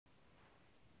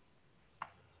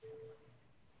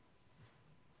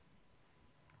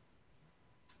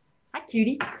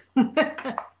cutie.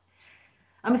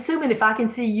 I'm assuming if I can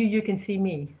see you, you can see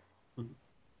me.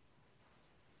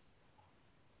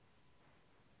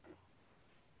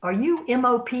 Are you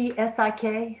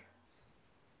MOPSIK?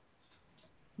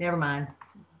 Never mind.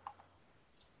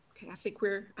 Okay, I think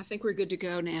we're good to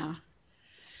go now.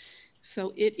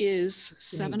 So it is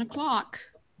 7 o'clock,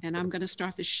 and I'm going to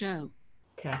start the show.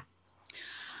 Okay.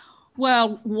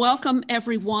 Well, welcome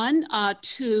everyone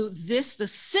to this, the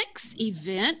sixth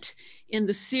event in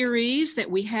the series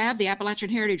that we have, the Appalachian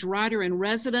Heritage Writer in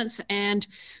Residence and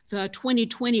the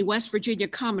 2020 West Virginia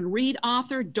Common Read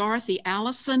author, Dorothy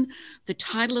Allison. The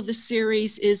title of the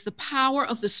series is The Power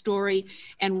of the Story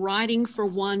and Writing for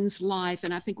One's Life.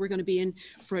 And I think we're going to be in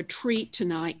for a treat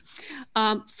tonight.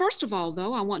 First of all,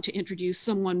 though, I want to introduce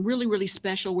someone really, really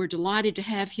special. We're delighted to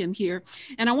have him here.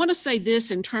 And I want to say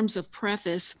this in terms of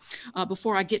preface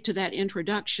before I get to that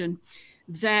introduction,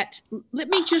 that let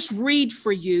me just read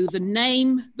for you the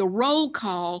name, the roll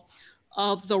call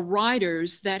of the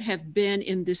writers that have been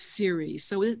in this series.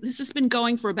 So this has been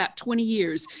going for about 20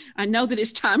 years. I know that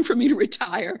it's time for me to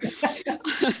retire.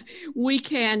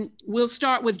 We'll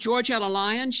start with George Ella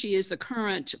Lyon. She is the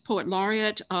current Poet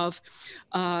Laureate of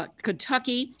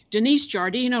Kentucky. Denise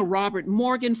Giardino, Robert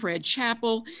Morgan, Fred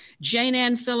Chappell, Jane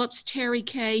Ann Phillips, Terry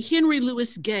Kay, Henry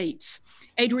Louis Gates,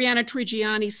 Adriana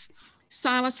Trigiani,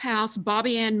 Silas House,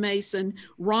 Bobby Ann Mason,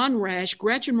 Ron Rash,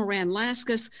 Gretchen Moran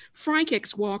Laskus, Frank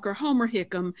X. Walker, Homer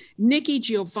Hickam, Nikki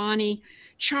Giovanni,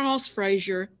 Charles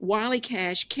Frazier, Wiley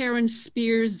Cash, Karen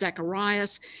Spears,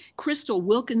 Zacharias, Crystal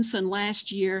Wilkinson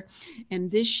last year,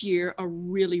 and this year a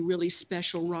really, really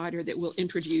special writer that we'll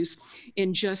introduce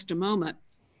in just a moment.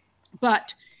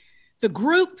 But the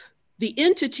group, the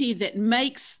entity that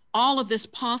makes all of this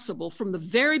possible from the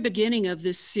very beginning of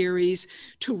this series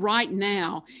to right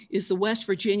now is the West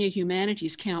Virginia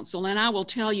Humanities Council. And I will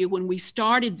tell you, when we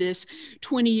started this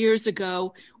 20 years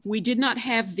ago, we did not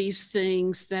have these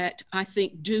things that I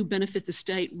think do benefit the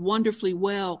state wonderfully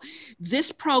well.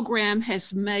 This program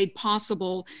has made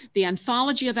possible the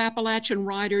Anthology of Appalachian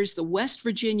Writers, the West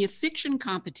Virginia Fiction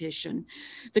Competition,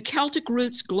 the Celtic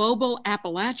Roots Global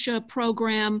Appalachia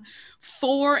Program,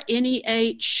 4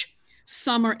 NEH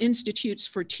Summer Institutes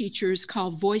for Teachers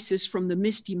called Voices from the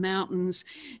Misty Mountains.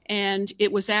 And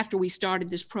it was after we started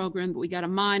this program that we got a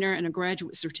minor and a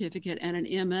graduate certificate and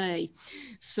an MA.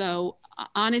 So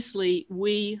honestly,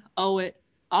 we owe it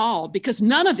all, because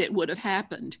none of it would have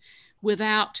happened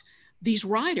without these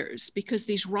writers, because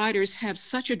these writers have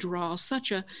such a draw,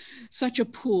 such a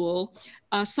pull.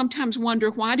 Sometimes wonder,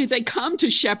 why do they come to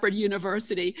Shepherd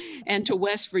University and to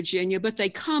West Virginia? But they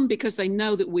come because they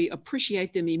know that we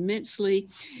appreciate them immensely,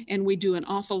 and we do an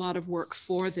awful lot of work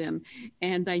for them,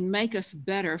 and they make us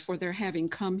better for their having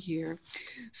come here.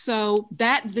 So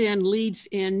that then leads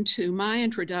into my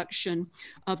introduction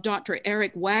of Dr.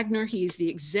 Eric Wagner. He's the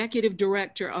executive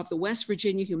director of the West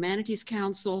Virginia Humanities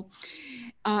Council.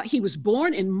 He was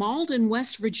born in Malden,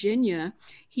 West Virginia.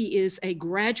 He is a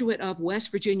graduate of West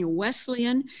Virginia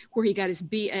Wesleyan, where he got his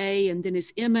BA and then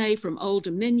his MA from Old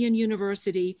Dominion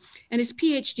University and his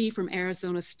PhD from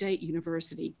Arizona State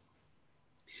University.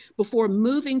 Before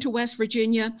moving to West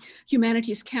Virginia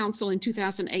Humanities Council in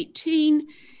 2018,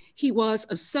 he was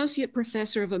Associate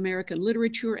Professor of American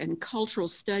Literature and Cultural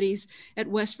Studies at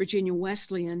West Virginia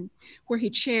Wesleyan, where he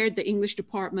chaired the English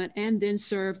department and then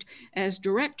served as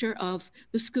Director of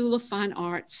the School of Fine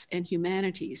Arts and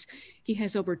Humanities. He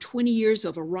has over 20 years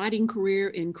of a writing career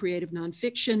in creative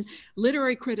nonfiction,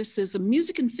 literary criticism,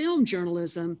 music and film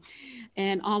journalism,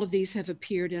 and all of these have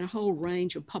appeared in a whole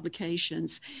range of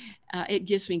publications. It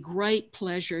gives me great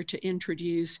pleasure to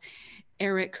introduce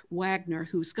Eric Wagner,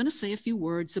 who's going to say a few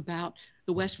words about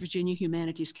the West Virginia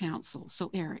Humanities Council.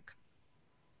 So Eric.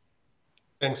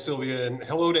 Thanks, Sylvia, and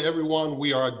hello to everyone.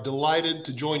 We are delighted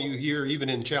to join you here, even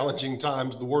in challenging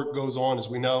times. The work goes on, as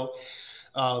we know.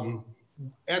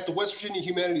 At the West Virginia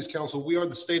Humanities Council, we are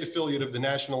the state affiliate of the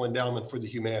National Endowment for the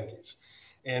Humanities.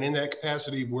 And in that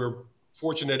capacity, we're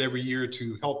fortunate every year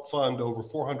to help fund over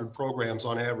 400 programs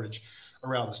on average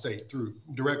around the state through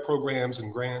direct programs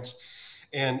and grants.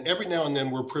 And every now and then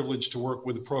we're privileged to work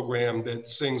with a program that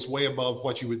sings way above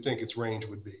what you would think its range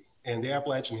would be. And the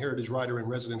Appalachian Heritage Writer in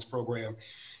Residence program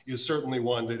is certainly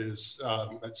one that is,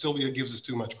 Sylvia gives us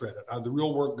too much credit. The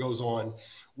real work goes on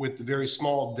with the very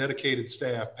small, dedicated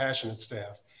staff, passionate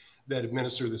staff that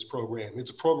administer this program. It's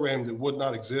a program that would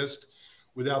not exist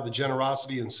without the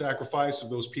generosity and sacrifice of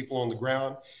those people on the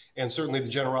ground, and certainly the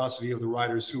generosity of the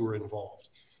writers who are involved.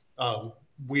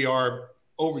 We are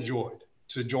overjoyed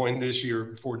to join this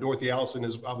year for Dorothy Allison.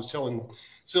 As I was telling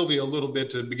Sylvia a little bit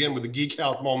to begin with the geek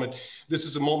out moment, this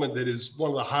is a moment that is one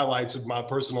of the highlights of my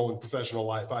personal and professional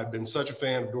life. I've been such a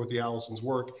fan of Dorothy Allison's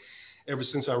work ever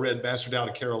since I read Bastard Out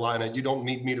of Carolina. You don't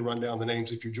need me to run down the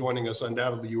names. If you're joining us,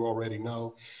 undoubtedly you already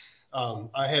know.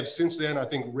 I have since then, I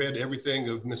think, read everything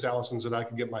of Miss Allison's that I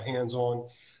could get my hands on.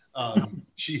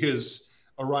 She is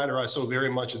a writer I so very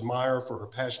much admire for her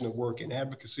passionate work in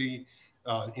advocacy,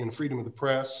 in freedom of the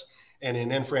press, and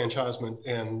in enfranchisement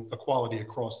and equality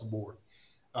across the board.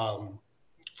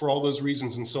 For all those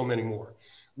reasons and so many more,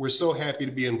 we're so happy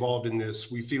to be involved in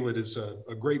this. We feel it is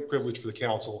a great privilege for the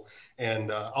council, and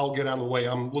I'll get out of the way.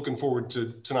 I'm looking forward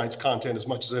to tonight's content as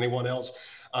much as anyone else.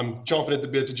 I'm jumping at the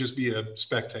bit to just be a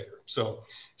spectator. So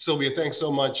Sylvia, thanks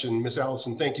so much. And Miss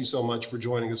Allison, thank you so much for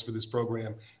joining us for this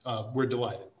program. We're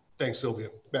delighted. Thanks, Sylvia.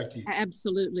 Back to you.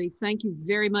 Absolutely. Thank you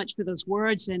very much for those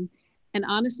words. And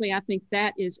honestly, I think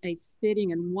that is a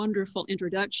fitting and wonderful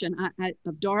introduction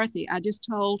of Dorothy. I just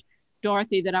told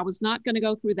Dorothy that I was not going to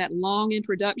go through that long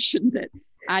introduction that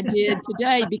I did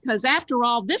today, because after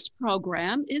all, this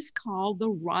program is called The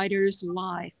Writer's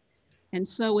Life. And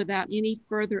so without any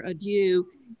further ado,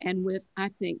 and with, I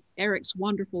think, Eric's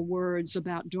wonderful words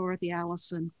about Dorothy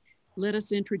Allison, let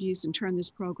us introduce and turn this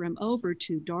program over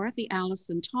to Dorothy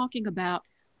Allison talking about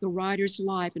the writer's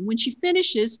life. And when she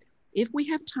finishes, if we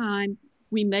have time,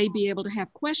 we may be able to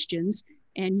have questions,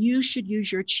 and you should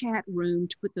use your chat room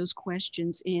to put those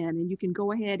questions in. And you can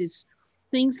go ahead as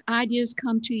ideas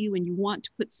come to you and you want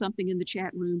to put something in the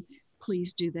chat room,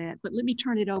 please do that. But let me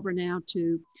turn it over now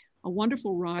to a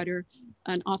wonderful writer,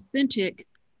 an authentic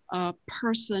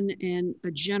person, and a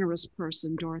generous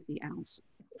person, Dorothy Allison.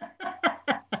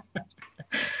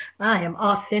 I am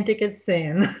authentic as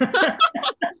sin,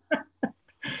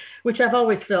 which I've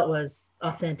always felt was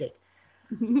authentic.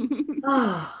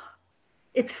 Oh,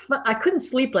 it's fun. I couldn't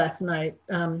sleep last night,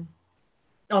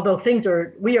 although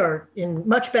we are in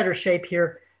much better shape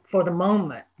here for the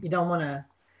moment. You don't want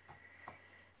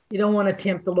to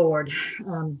tempt the Lord.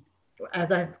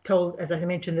 As I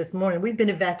mentioned this morning, we've been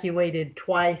evacuated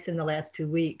twice in the last 2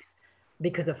 weeks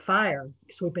because of fire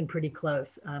swooping pretty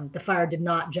close. The fire did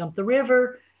not jump the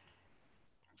river.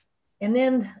 And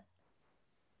then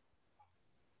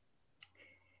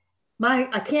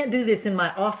I can't do this in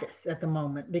my office at the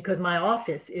moment because my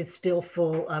office is still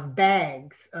full of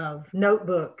bags of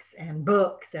notebooks and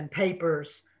books and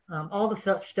papers, all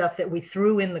the stuff that we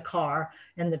threw in the car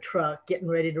and the truck getting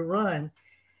ready to run.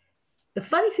 The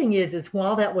funny thing is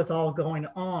while that was all going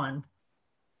on,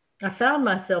 I found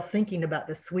myself thinking about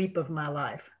the sweep of my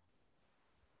life.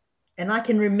 And I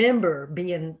can remember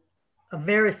being a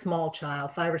very small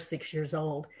child, 5 or 6 years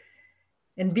old,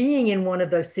 and being in one of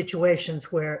those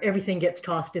situations where everything gets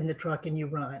tossed in the truck and you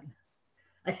run.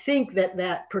 I think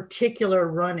that particular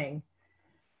running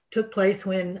took place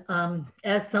when,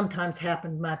 as sometimes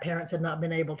happened, my parents had not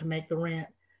been able to make the rent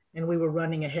and we were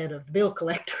running ahead of bill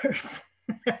collectors.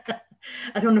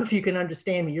 I don't know if you can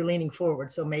understand me. You're leaning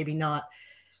forward, so maybe not.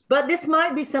 But this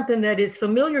might be something that is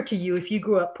familiar to you if you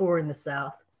grew up poor in the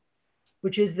South,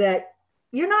 which is that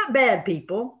you're not bad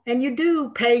people and you do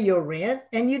pay your rent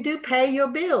and you do pay your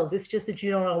bills. It's just that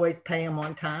you don't always pay them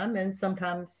on time, and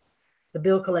sometimes the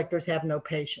bill collectors have no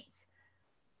patience.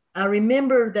 I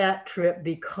remember that trip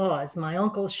because my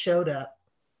uncles showed up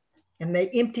and they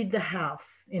emptied the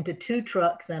house into 2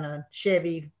 trucks and a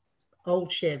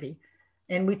old Chevy,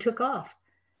 and we took off.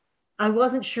 I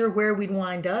wasn't sure where we'd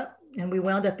wind up, and we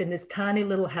wound up in this tiny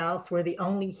little house where the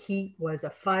only heat was a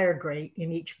fire grate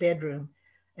in each bedroom.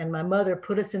 And my mother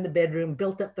put us in the bedroom,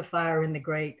 built up the fire in the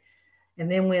grate, and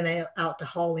then went out to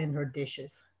haul in her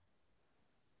dishes.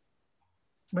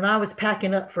 When I was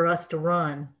packing up for us to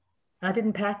run, I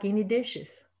didn't pack any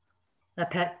dishes. I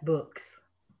packed books.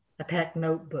 I packed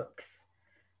notebooks.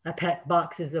 I packed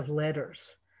boxes of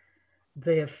letters,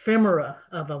 the ephemera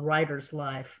of a writer's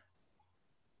life.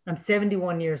 I'm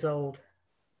 71 years old.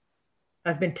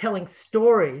 I've been telling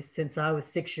stories since I was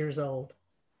 6 years old,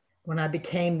 when I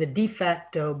became the de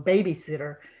facto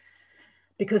babysitter,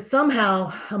 because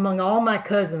somehow among all my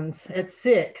cousins at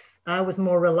 6, I was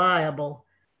more reliable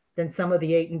than some of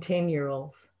the 8 and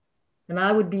 10-year-olds. And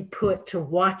I would be put to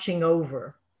watching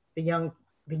over the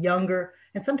younger,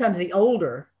 and sometimes the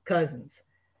older cousins.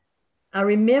 I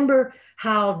remember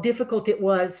how difficult it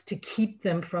was to keep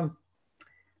them from,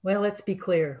 well, let's be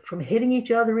clear, from hitting each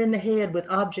other in the head with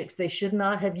objects they should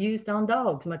not have used on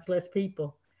dogs, much less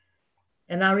people.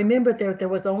 And I remember there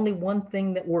was only one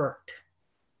thing that worked.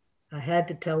 I had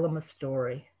to tell them a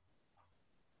story.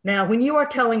 Now, when you are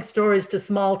telling stories to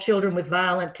small children with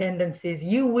violent tendencies,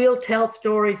 you will tell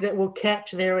stories that will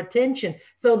catch their attention.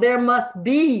 So there must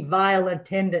be violent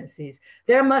tendencies.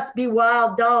 There must be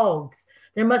wild dogs.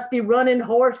 There must be running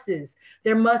horses.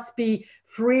 There must be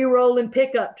free rolling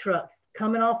pickup trucks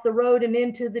coming off the road and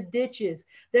into the ditches.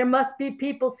 There must be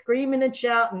people screaming and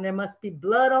shouting. There must be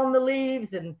blood on the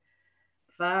leaves and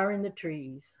fire in the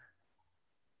trees.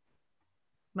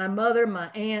 My mother, my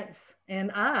aunts, and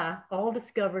I all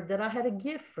discovered that I had a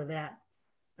gift for that.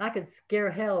 I could scare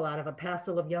hell out of a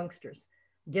passel of youngsters,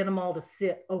 get them all to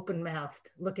sit open-mouthed,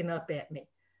 looking up at me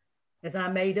as I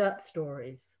made up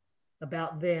stories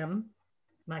about them,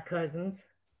 my cousins,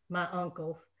 my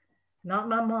uncles, not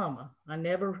my mama. I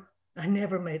never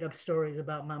made up stories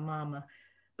about my mama,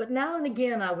 but now and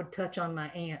again I would touch on my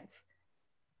aunts.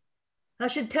 I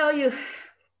should tell you,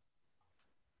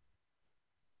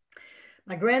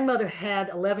 my grandmother had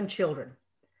 11 children,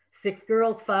 6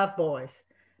 girls, 5 boys.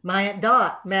 My Aunt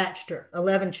Dot matched her,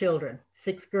 11 children,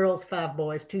 6 girls, 5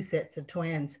 boys, 2 sets of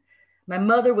twins. My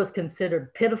mother was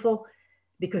considered pitiful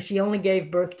because she only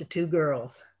gave birth to 2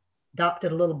 girls.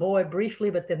 Adopted a little boy briefly,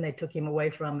 but then they took him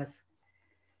away from us.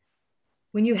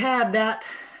 When you have that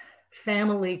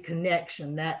family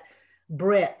connection, that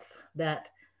breadth, that,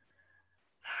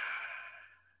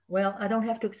 well, I don't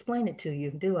have to explain it to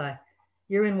you, do I?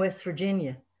 You're in West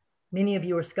Virginia. Many of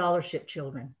you are scholarship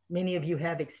children. Many of you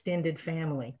have extended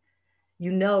family.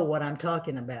 You know what I'm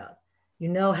talking about. You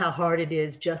know how hard it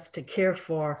is just to care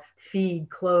for, feed,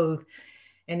 clothe,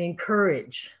 and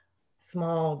encourage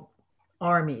small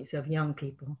armies of young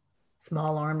people,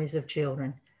 small armies of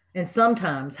children, and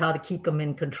sometimes how to keep them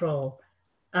in control.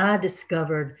 I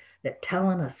discovered that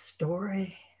telling a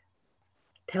story,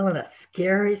 telling a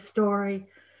scary story,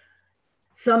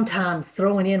 sometimes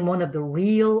throwing in one of the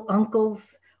real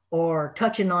uncles or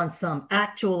touching on some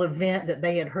actual event that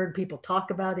they had heard people talk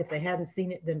about if they hadn't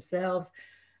seen it themselves,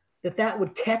 that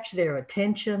would catch their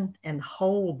attention and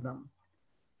hold them.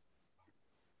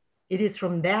 It is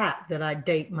from that I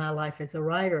date my life as a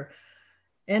writer.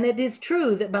 And it is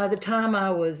true that by the time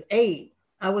I was 8,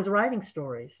 I was writing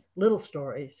stories, little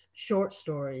stories, short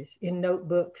stories, in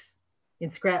notebooks, in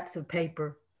scraps of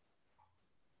paper.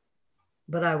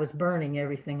 But I was burning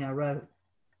everything I wrote.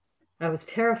 I was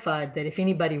terrified that if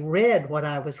anybody read what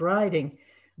I was writing,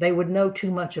 they would know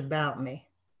too much about me.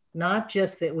 Not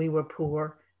just that we were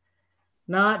poor,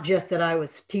 not just that I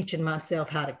was teaching myself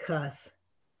how to cuss,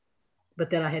 but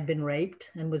that I had been raped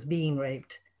and was being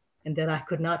raped, and that I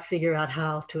could not figure out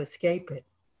how to escape it.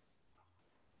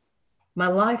 My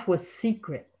life was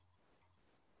secret.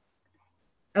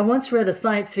 I once read a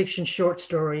science fiction short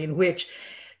story in which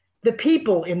the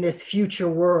people in this future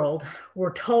world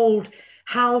were told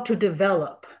how to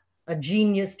develop a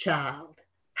genius child,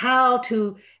 how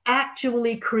to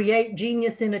actually create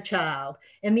genius in a child.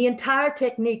 And the entire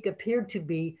technique appeared to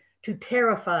be to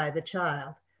terrify the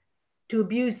child, to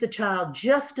abuse the child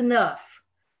just enough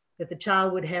that the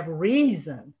child would have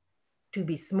reason to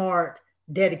be smart,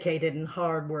 dedicated, and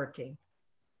hardworking.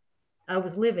 I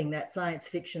was living that science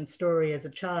fiction story as a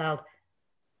child,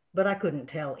 but I couldn't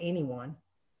tell anyone.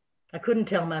 I couldn't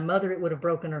tell my mother, it would have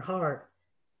broken her heart.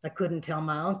 I couldn't tell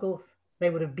my uncles, they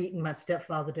would have beaten my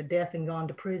stepfather to death and gone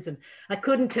to prison. I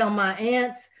couldn't tell my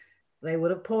aunts, they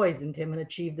would have poisoned him and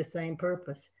achieved the same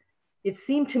purpose. It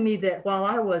seemed to me that while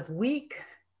I was weak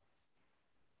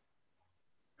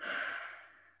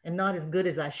and not as good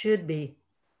as I should be,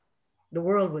 the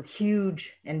world was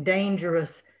huge and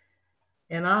dangerous,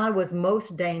 and I was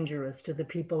most dangerous to the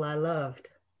people I loved.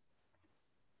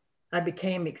 I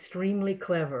became extremely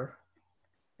clever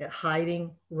at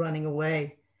hiding, running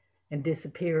away, and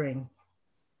disappearing.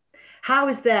 How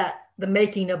is that the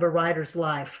making of a writer's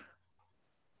life?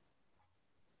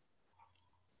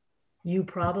 You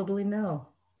probably know.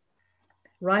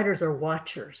 Writers are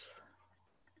watchers.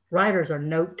 Writers are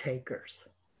note takers.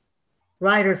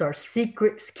 Writers are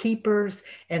secrets keepers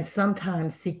and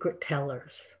sometimes secret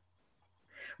tellers.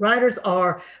 Writers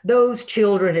are those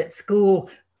children at school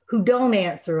who don't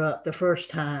answer up the first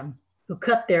time, who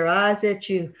cut their eyes at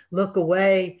you, look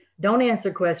away, don't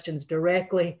answer questions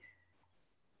directly,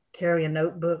 carry a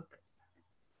notebook,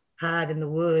 hide in the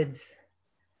woods,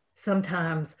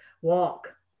 sometimes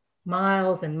walk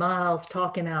miles and miles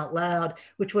talking out loud,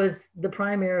 which was the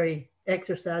primary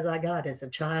exercise I got as a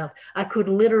child. I could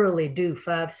literally do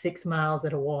 5-6 miles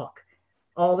at a walk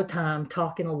all the time,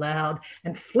 talking aloud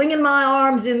and flinging my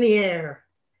arms in the air,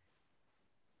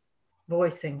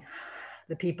 voicing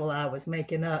the people I was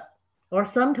making up, or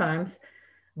sometimes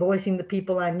voicing the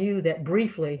people I knew that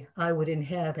briefly I would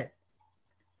inhabit.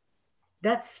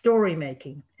 That's story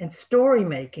making, and story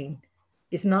making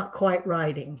is not quite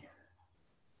writing.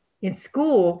 In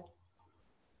school,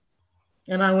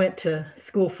 and I went to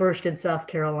school first in South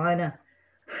Carolina,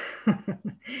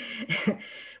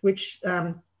 which,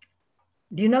 do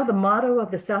you know the motto of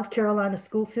the South Carolina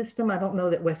school system? I don't know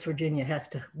that West Virginia has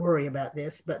to worry about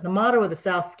this, but the motto of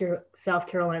the South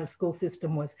Carolina school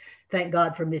system was, "Thank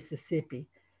God for Mississippi."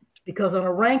 Because on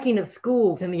a ranking of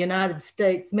schools in the United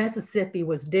States, Mississippi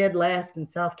was dead last and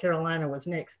South Carolina was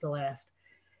next to last.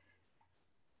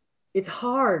 It's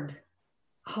hard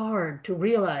to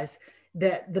realize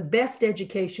that the best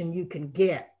education you can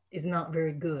get is not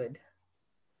very good.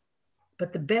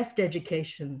 But the best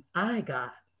education I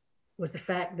got was the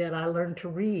fact that I learned to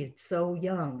read so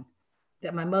young,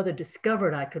 that my mother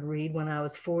discovered I could read when I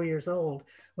was 4 years old,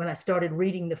 when I started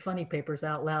reading the funny papers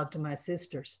out loud to my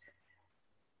sisters.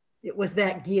 It was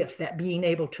that gift, that being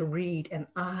able to read, and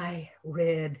I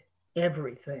read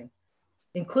everything,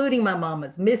 including my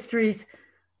mama's mysteries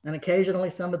and occasionally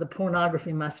some of the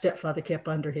pornography my stepfather kept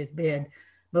under his bed,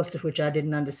 most of which I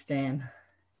didn't understand,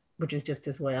 which is just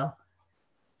as well.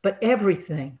 But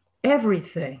everything.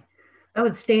 I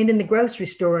would stand in the grocery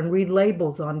store and read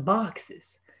labels on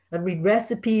boxes. I'd read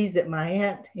recipes that my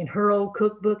aunt in her old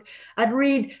cookbook. I'd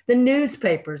read the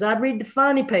newspapers. I'd read the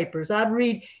funny papers. I'd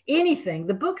read anything.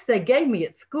 The books they gave me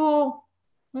at school,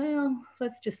 well,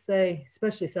 let's just say,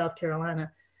 especially South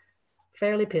Carolina,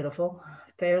 fairly pitiful.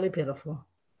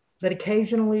 But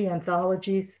occasionally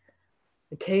anthologies,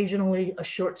 occasionally a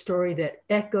short story that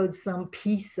echoed some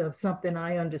piece of something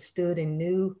I understood and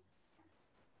knew.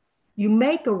 You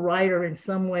make a writer in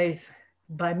some ways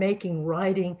by making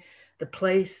writing the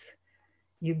place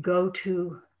you go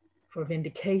to for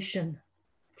vindication,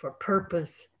 for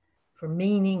purpose, for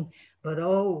meaning, but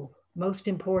most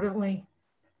importantly,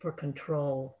 for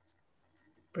control,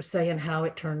 for saying how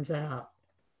it turns out,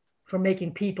 for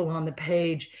making people on the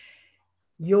page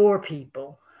your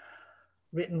people,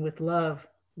 written with love,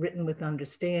 written with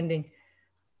understanding.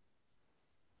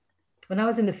 When I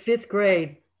was in the 5th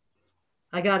grade,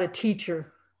 I got a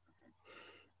teacher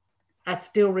I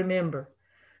still remember.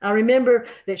 I remember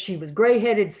that she was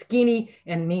gray-headed, skinny,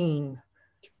 and mean.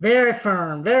 Very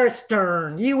firm, very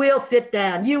stern. You will sit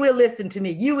down. You will listen to me.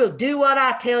 You will do what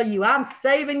I tell you. I'm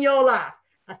saving your life.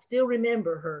 I still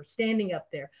remember her standing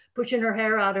up there, pushing her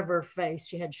hair out of her face.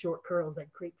 She had short curls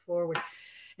that creaked forward.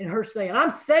 And her saying,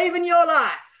 "I'm saving your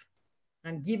life.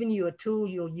 I'm giving you a tool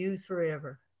you'll use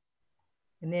forever."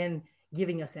 And then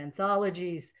giving us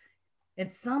anthologies.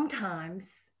 And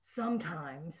sometimes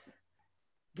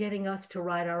getting us to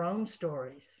write our own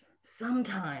stories.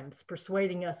 Sometimes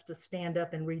persuading us to stand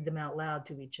up and read them out loud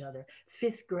to each other.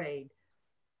 5th grade,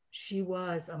 she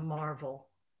was a marvel.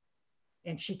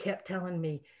 And she kept telling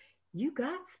me, "You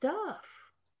got stuff."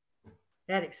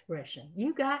 That expression,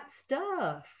 "You got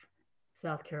stuff."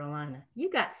 South Carolina,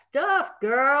 "You got stuff,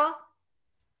 girl."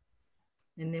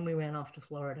 And then we ran off to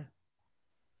Florida.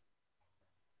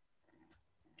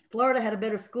 Florida had a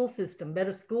better school system,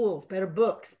 better schools, better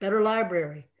books, better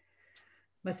library.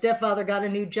 My stepfather got a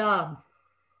new job.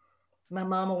 My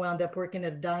mama wound up working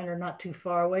at a diner not too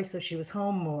far away, so she was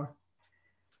home more.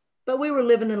 But we were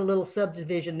living in a little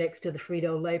subdivision next to the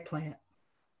Frito-Lay plant.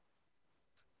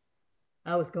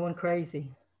 I was going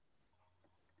crazy.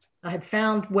 I had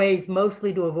found ways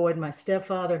mostly to avoid my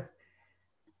stepfather.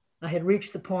 I had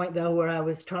reached the point, though, where I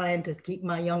was trying to keep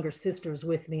my younger sisters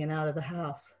with me and out of the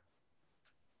house.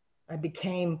 I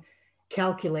became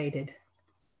calculated.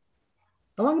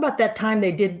 Along about that time,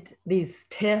 they did these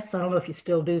tests. I don't know if you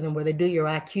still do them, where they do your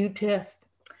IQ test.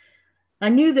 I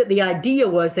knew that the idea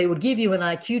was they would give you an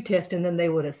IQ test and then they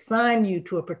would assign you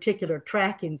to a particular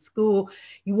track in school.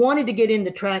 You wanted to get in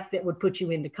the track that would put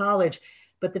you into college,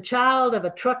 but the child of a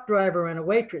truck driver and a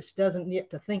waitress doesn't get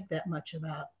to think that much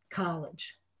about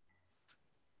college.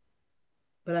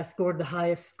 But I scored the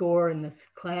highest score in this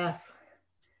class.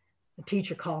 The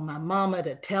teacher called my mama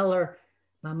to tell her.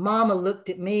 My mama looked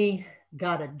at me,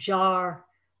 got a jar,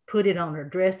 put it on her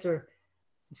dresser,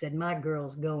 and said, "My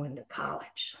girl's going to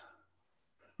college."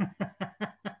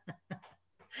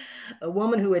 A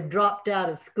woman who had dropped out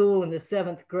of school in the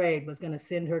 7th grade was going to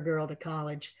send her girl to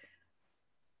college.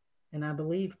 And I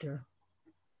believed her.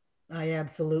 I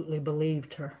absolutely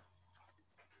believed her.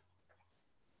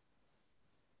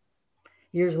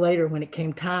 Years later, when it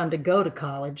came time to go to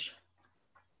college,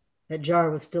 that jar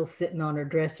was still sitting on her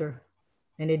dresser,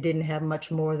 and it didn't have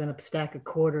much more than a stack of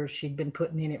quarters she'd been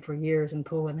putting in it for years and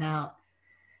pulling out.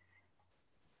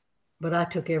 But I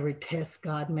took every test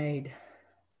God made.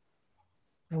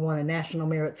 I won a National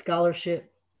Merit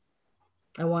Scholarship.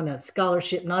 I won a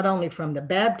scholarship not only from the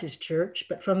Baptist church,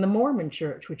 but from the Mormon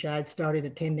church, which I had started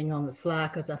attending on the sly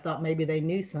because I thought maybe they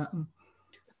knew something.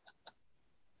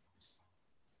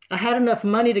 I had enough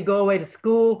money to go away to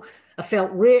school. I felt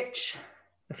rich.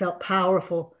 I felt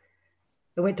powerful.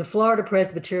 I went to Florida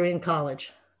Presbyterian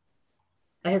College.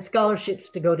 I had scholarships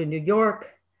to go to New York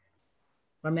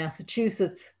or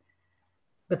Massachusetts,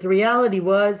 but the reality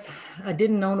was I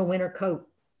didn't own a winter coat,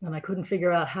 and I couldn't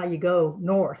figure out how you go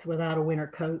north without a winter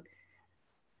coat.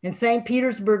 In St.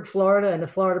 Petersburg, Florida, and the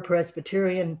Florida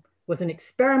Presbyterian was an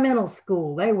experimental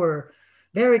school. They were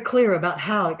very clear about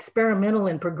how experimental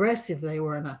and progressive they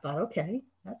were. And I thought, okay,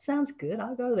 that sounds good.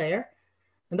 I'll go there.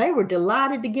 And they were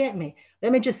delighted to get me.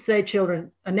 Let me just say,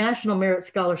 children, a National Merit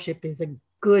Scholarship is a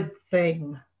good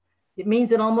thing. It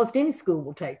means that almost any school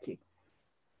will take you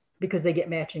because they get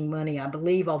matching money, I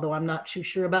believe, although I'm not too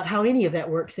sure about how any of that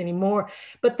works anymore.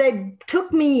 But they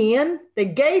took me in, they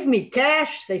gave me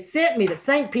cash, they sent me to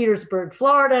St. Petersburg,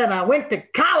 Florida, and I went to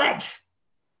college.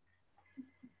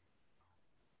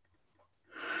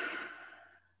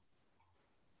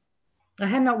 I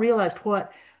had not realized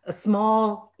what a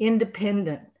small,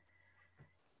 independent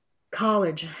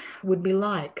college would be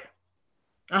like.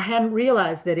 I hadn't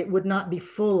realized that it would not be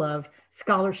full of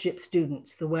scholarship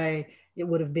students the way it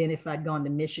would have been if I'd gone to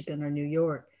Michigan or New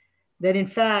York. That in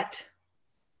fact,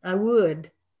 I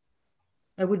would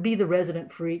be the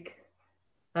resident freak.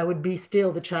 I would be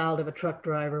still the child of a truck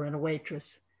driver and a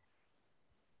waitress.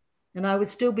 And I would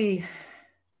still be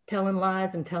telling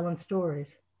lies and telling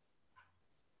stories.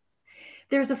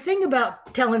 There's a thing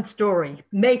about telling story,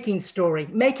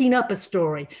 making up a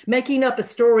story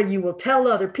you will tell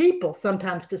other people,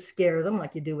 sometimes to scare them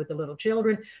like you do with the little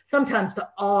children, sometimes to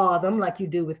awe them like you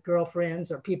do with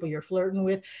girlfriends or people you're flirting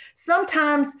with,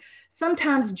 sometimes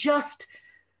just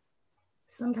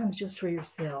for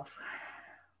yourself,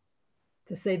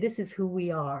 to say, this is who we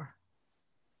are.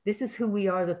 This is who we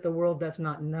are that the world does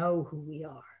not know who we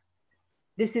are.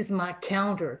 This is my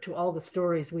counter to all the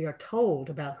stories we are told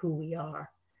about who we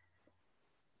are.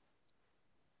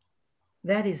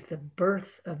 That is the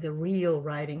birth of the real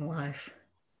writing life.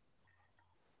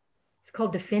 It's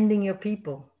called defending your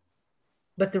people.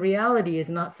 But the reality is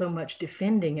not so much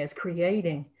defending as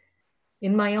creating.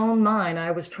 In my own mind,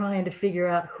 I was trying to figure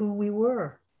out who we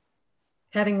were.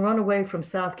 Having run away from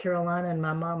South Carolina and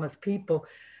my mama's people,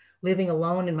 living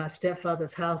alone in my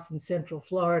stepfather's house in Central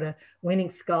Florida,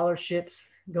 winning scholarships,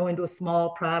 going to a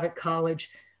small private college,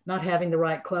 not having the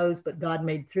right clothes, but God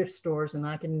made thrift stores and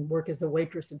I can work as a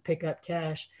waitress and pick up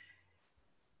cash.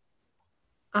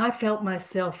 I felt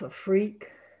myself a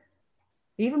freak.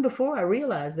 Even before I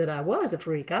realized that I was a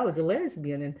freak, I was a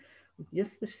lesbian. And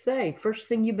just to say, first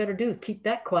thing you better do is keep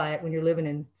that quiet when you're living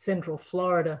in Central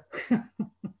Florida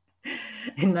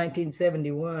in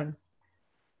 1971.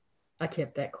 I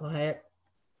kept that quiet.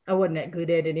 I wasn't that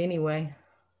good at it anyway.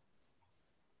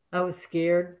 I was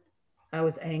scared. I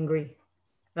was angry.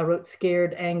 I wrote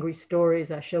scared, angry stories.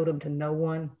 I showed them to no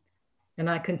one. And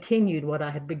I continued what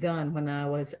I had begun when I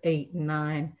was 8 and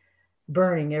 9,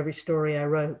 burning every story I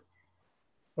wrote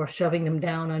or shoving them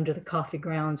down under the coffee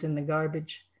grounds in the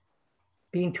garbage,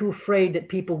 being too afraid that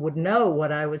people would know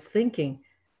what I was thinking,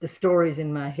 the stories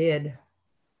in my head,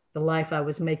 the life I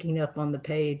was making up on the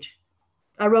page.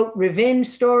 I wrote revenge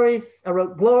stories. I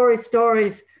wrote glory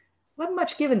stories. Wasn't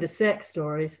much given to sex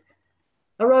stories.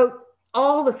 I wrote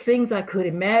all the things I could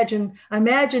imagine. I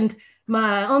imagined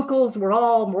my uncles were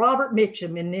all Robert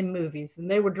Mitchum in them movies, and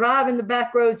they were driving the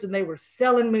back roads and they were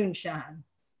selling moonshine,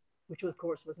 which of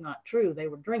course was not true. They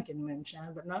were drinking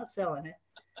moonshine, but not selling it.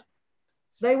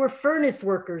 They were furnace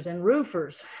workers and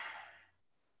roofers.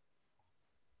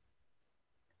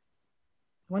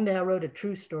 One day I wrote a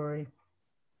true story.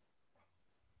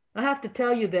 I have to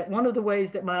tell you that one of the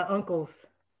ways that my uncles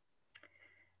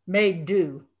made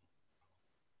do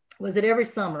was that every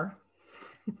summer,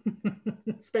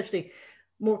 especially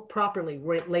more properly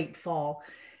late fall,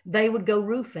 they would go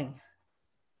roofing.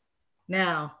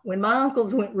 Now, when my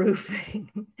uncles went roofing,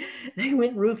 they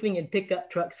went roofing in pickup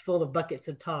trucks full of buckets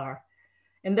of tar.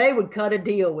 And they would cut a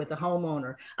deal with the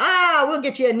homeowner. We'll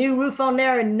get you a new roof on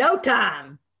there in no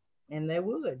time. And they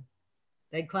would.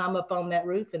 They'd climb up on that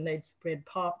roof and they'd spread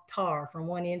tar from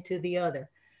one end to the other,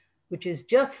 which is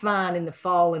just fine in the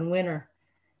fall and winter.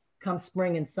 Come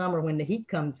spring and summer, when the heat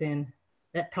comes in,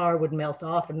 that tar would melt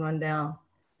off and run down.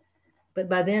 But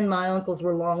by then my uncles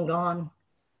were long gone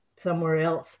somewhere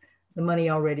else, the money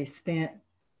already spent.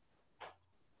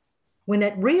 When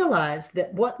it realized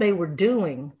that what they were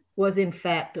doing was in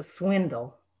fact a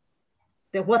swindle,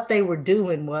 that what they were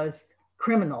doing was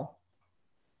criminal,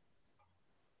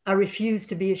 I refused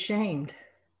to be ashamed.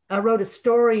 I wrote a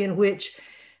story in which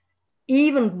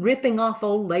even ripping off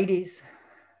old ladies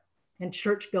and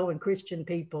church-going Christian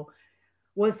people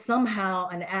was somehow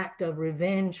an act of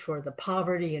revenge for the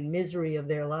poverty and misery of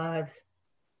their lives.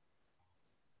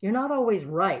 You're not always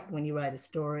right when you write a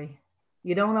story.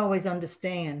 You don't always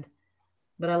understand,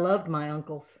 but I loved my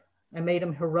uncles. I made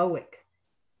them heroic.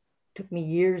 It took me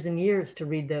years and years to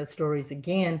read those stories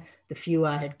again, the few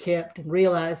I had kept, and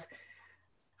realize,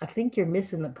 I think you're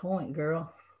missing the point,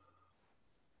 girl.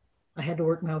 I had to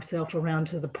work myself around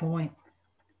to the point.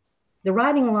 The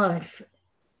writing life,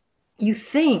 you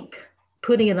think,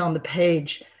 putting it on the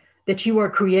page, that you are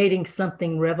creating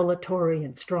something revelatory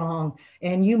and strong,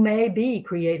 and you may be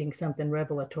creating something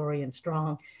revelatory and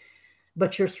strong,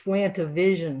 but your slant of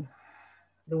vision,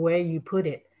 the way you put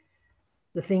it,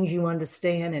 the things you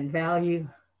understand and value,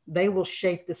 they will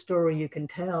shape the story you can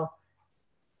tell,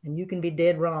 and you can be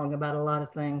dead wrong about a lot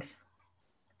of things.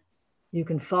 You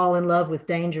can fall in love with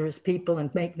dangerous people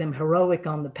and make them heroic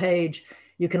on the page.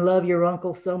 You can love your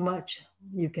uncle so much,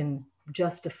 you can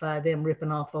justify them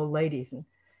ripping off old ladies and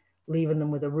leaving them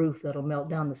with a roof that'll melt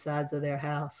down the sides of their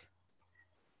house.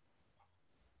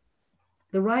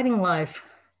 The writing life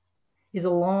is a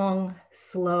long,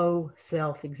 slow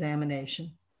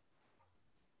self-examination.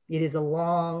 It is a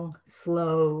long,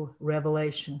 slow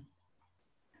revelation.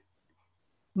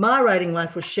 My writing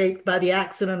life was shaped by the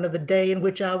accident of the day in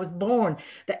which I was born,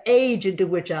 the age into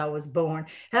which I was born.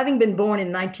 Having been born in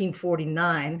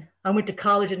 1949, I went to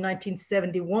college in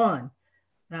 1971.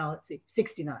 Now, let's see,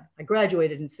 69. I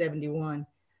graduated in 71.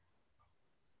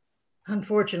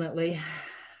 Unfortunately,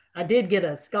 I did get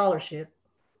a scholarship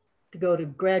to go to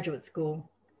graduate school.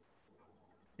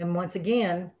 And once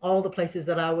again, all the places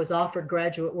that I was offered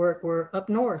graduate work were up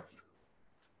north.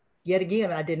 Yet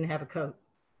again, I didn't have a coat.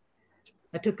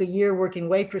 I took a year working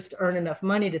waitress to earn enough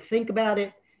money to think about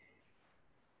it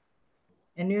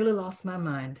and nearly lost my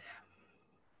mind.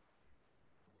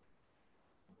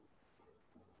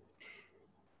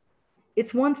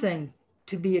 It's one thing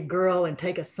to be a girl and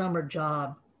take a summer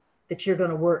job that you're going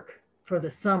to work for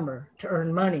the summer to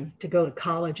earn money to go to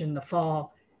college in the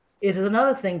fall. It is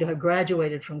another thing to have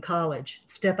graduated from college,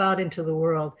 step out into the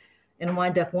world, and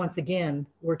wind up once again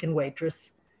working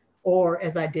waitress, or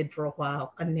as I did for a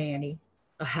while, a nanny,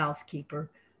 a housekeeper,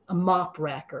 a mop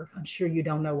racker. I'm sure you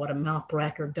don't know what a mop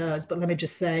racker does, but let me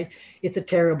just say, it's a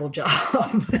terrible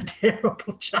job, a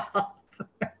terrible job.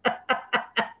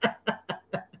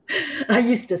 I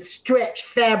used to stretch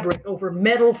fabric over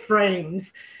metal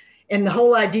frames, and the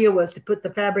whole idea was to put the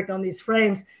fabric on these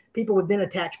frames. People would then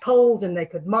attach poles and they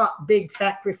could mop big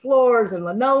factory floors and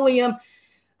linoleum.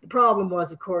 The problem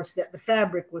was, of course, that the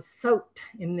fabric was soaked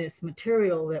in this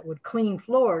material that would clean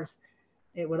floors.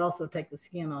 It would also take the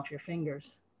skin off your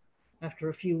fingers. After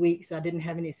a few weeks, I didn't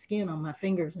have any skin on my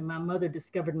fingers, and my mother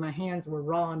discovered my hands were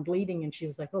raw and bleeding, and she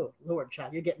was like, "Oh, Lord,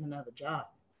 child, you're getting another job."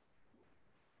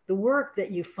 The work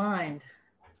that you find,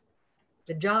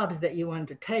 the jobs that you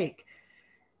undertake,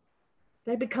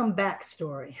 they become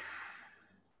backstory.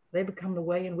 They become the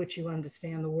way in which you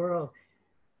understand the world.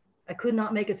 I could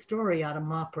not make a story out of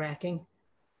mop racking.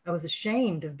 I was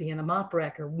ashamed of being a mop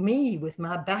racker, me with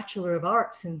my Bachelor of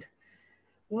Arts, and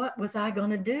what was I going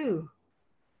to do?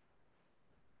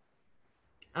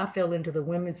 I fell into the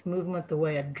women's movement the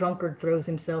way a drunkard throws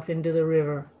himself into the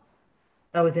river.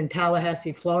 I was in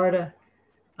Tallahassee, Florida.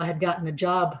 I had gotten a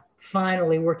job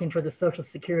finally working for the Social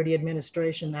Security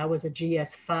Administration. I was a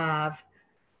GS5,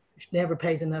 which never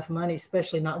pays enough money,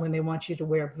 especially not when they want you to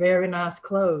wear very nice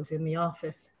clothes in the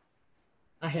office.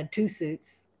 I had 2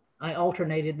 suits. I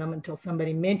alternated them until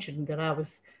somebody mentioned that I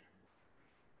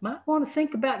might want to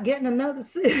think about getting another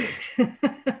suit.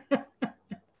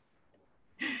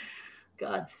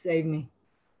 God save me.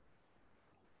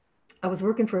 I was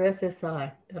working for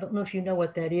SSI. I don't know if you know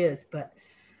what that is, but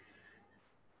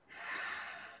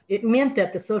it meant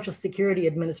that the Social Security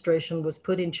Administration was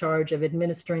put in charge of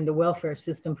administering the welfare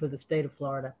system for the state of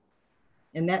Florida.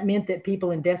 And that meant that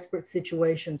people in desperate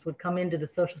situations would come into the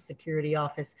Social Security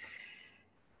office,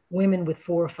 women with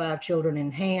 4 or 5 children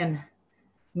in hand,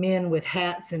 men with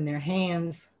hats in their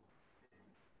hands,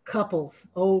 couples,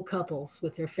 old couples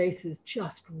with their faces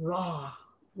just raw,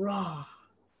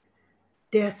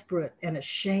 desperate and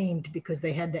ashamed because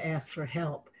they had to ask for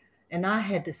help. And I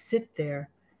had to sit there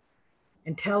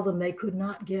and tell them they could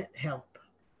not get help.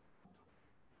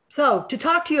 So to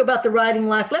talk to you about the writing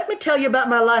life, let me tell you about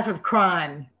my life of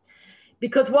crime.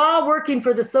 Because while working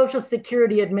for the Social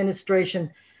Security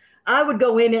Administration, I would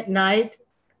go in at night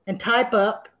and type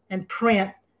up and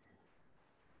print.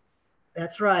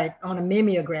 That's right, on a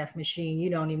mimeograph machine.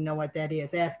 You don't even know what that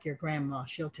is. Ask your grandma,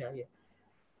 she'll tell you.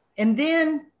 And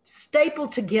then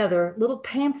stapled together little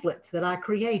pamphlets that I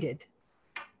created.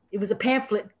 It was a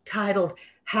pamphlet titled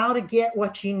How to Get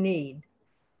What You Need.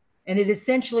 And it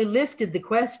essentially listed the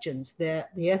questions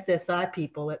that the SSI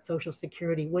people at Social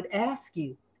Security would ask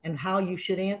you and how you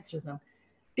should answer them.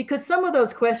 Because some of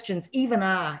those questions, even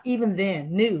I, even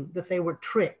then, knew that they were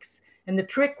tricks. And the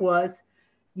trick was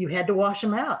you had to wash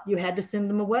them out. You had to send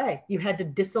them away. You had to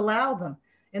disallow them.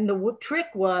 And the trick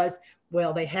was,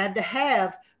 well, they had to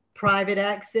have private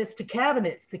access to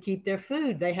cabinets to keep their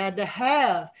food. They had to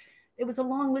have, it was a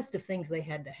long list of things they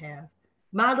had to have.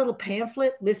 My little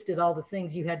pamphlet listed all the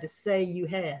things you had to say you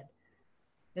had.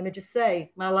 Let me just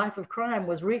say, my life of crime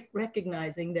was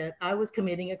recognizing that I was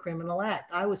committing a criminal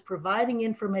act. I was providing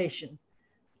information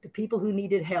to people who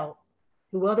needed help,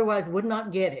 who otherwise would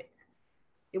not get it.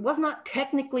 It was not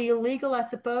technically illegal, I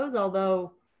suppose,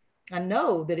 although I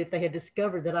know that if they had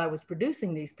discovered that I was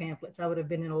producing these pamphlets, I would have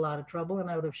been in a lot of trouble and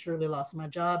I would have surely lost my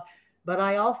job. But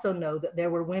I also know that there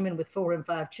were women with 4 and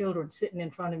 5 children sitting in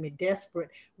front of me, desperate,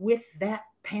 with that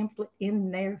pamphlet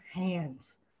in their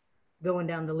hands, going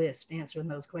down the list, answering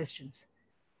those questions,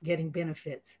 getting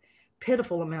benefits,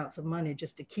 pitiful amounts of money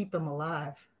just to keep them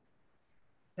alive.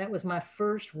 That was my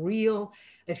first real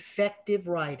effective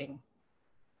writing.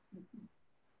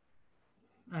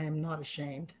 I am not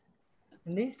ashamed.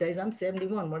 And these days I'm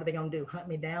 71. What are they going to do? Hunt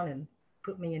me down and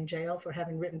put me in jail for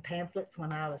having written pamphlets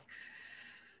when I was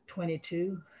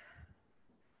 22?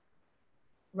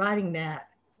 Writing that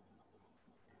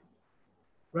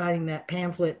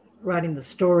pamphlet, writing the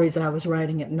stories I was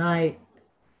writing at night,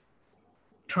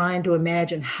 trying to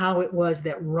imagine how it was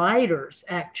that writers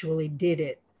actually did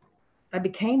it. I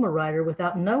became a writer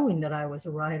without knowing that I was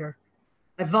a writer.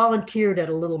 I volunteered at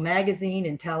a little magazine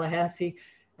in Tallahassee.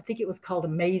 I think it was called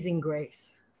Amazing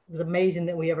Grace. It was amazing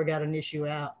that we ever got an issue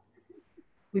out.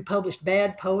 We published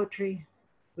bad poetry.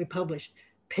 We published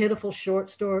pitiful short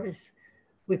stories.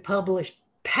 We published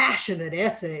passionate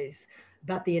essays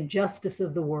about the injustice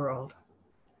of the world.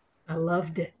 I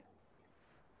loved it.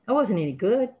 I wasn't any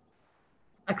good.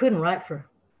 I could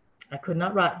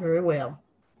not write very well.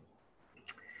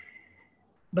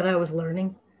 But I was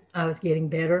learning. I was getting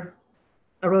better.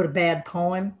 I wrote a bad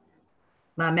poem.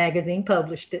 My magazine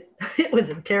published it. It was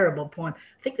a terrible poem.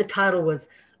 I think the title was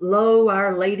Lo,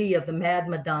 Our Lady of the Mad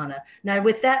Madonna. Now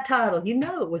with that title, you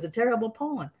know it was a terrible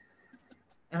poem.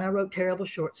 And I wrote terrible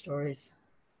short stories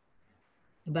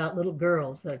about little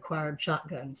girls that acquired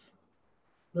shotguns,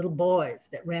 little boys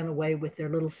that ran away with their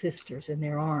little sisters in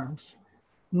their arms,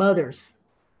 mothers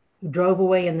who drove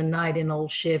away in the night in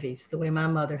old Chevys, the way my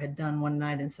mother had done one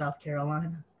night in South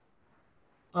Carolina.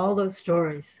 All those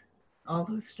stories.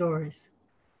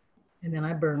 And then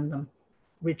I burned them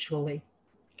ritually,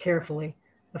 carefully,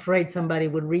 afraid somebody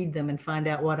would read them and find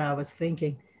out what I was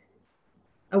thinking.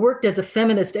 I worked as a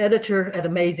feminist editor at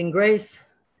Amazing Grace.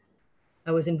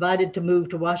 I was invited to move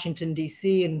to Washington,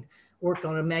 D.C. and work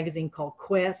on a magazine called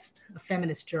Quest, a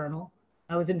feminist journal.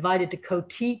 I was invited to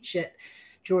co-teach at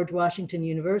George Washington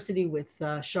University with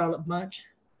Charlotte Bunch,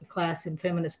 a class in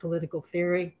feminist political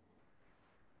theory.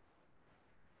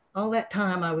 All that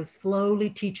time, I was slowly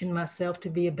teaching myself to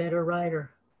be a better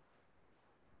writer.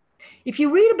 If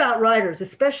you read about writers,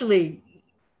 especially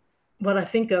what I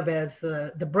think of as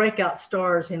the breakout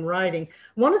stars in writing,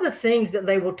 one of the things that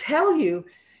they will tell you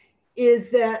is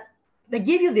that they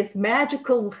give you this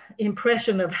magical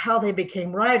impression of how they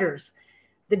became writers,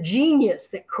 the genius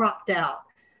that cropped out,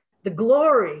 the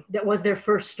glory that was their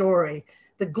first story,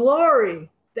 the glory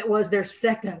that was their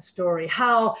second story,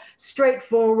 how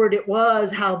straightforward it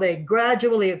was, how they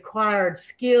gradually acquired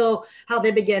skill, how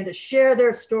they began to share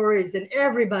their stories and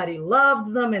everybody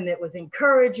loved them and it was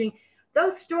encouraging.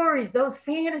 Those stories, those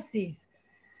fantasies,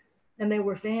 and they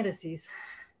were fantasies,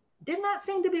 did not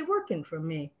seem to be working for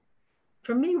me.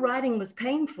 For me, writing was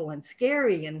painful and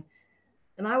scary and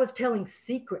I was telling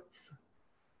secrets.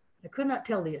 I could not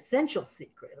tell the essential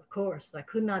secret, of course. I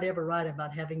could not ever write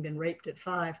about having been raped at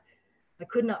 5. I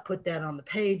could not put that on the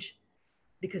page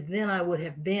because then I would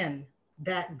have been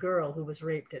that girl who was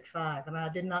raped at 5. And I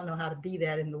did not know how to be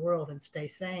that in the world and stay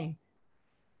sane.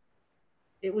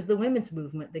 It was the women's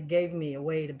movement that gave me a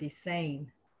way to be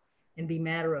sane and be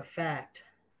matter of fact.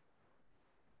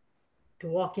 To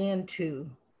walk into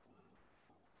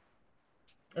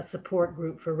a support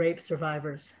group for rape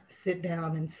survivors, sit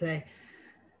down and say,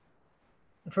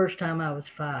 the first time I was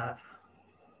 5.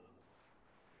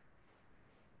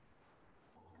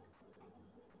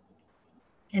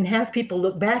 And have people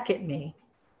look back at me,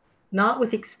 not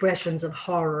with expressions of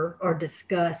horror or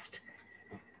disgust,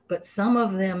 but some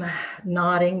of them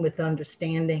nodding with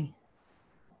understanding.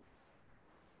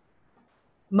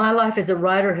 My life as a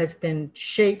writer has been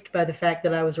shaped by the fact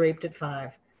that I was raped at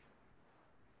 5.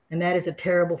 And that is a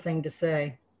terrible thing to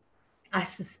say. I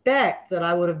suspect that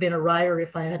I would have been a writer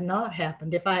if I had not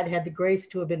happened, if I had had the grace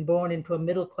to have been born into a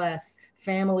middle-class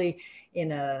family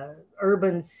in a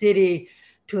urban city,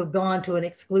 to have gone to an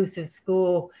exclusive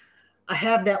school. I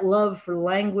have that love for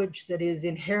language that is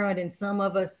inherent in some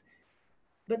of us.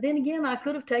 But then again, I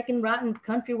could have taken writing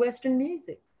country western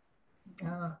music.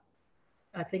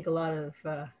 I think a lot of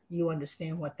you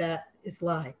understand what that is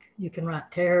like. You can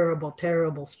write terrible,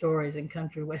 terrible stories in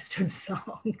country western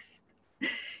songs.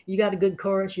 You got a good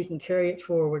chorus, you can carry it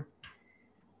forward.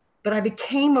 But I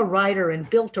became a writer and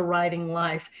built a writing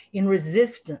life in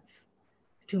resistance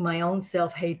to my own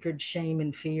self-hatred, shame,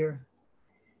 and fear.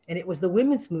 And it was the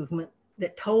women's movement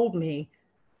that told me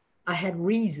I had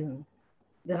reason,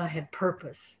 that I had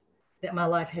purpose, that my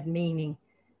life had meaning.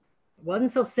 It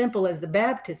wasn't so simple as the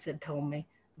Baptists had told me.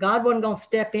 God wasn't going to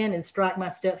step in and strike my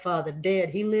stepfather dead.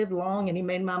 He lived long and he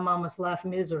made my mama's life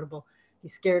miserable. He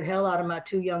scared hell out of my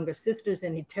 2 younger sisters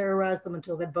and he terrorized them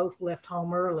until they both left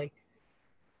home early.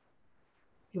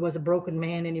 He was a broken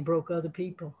man and he broke other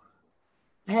people.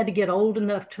 I had to get old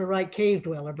enough to write Cave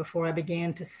Dweller before I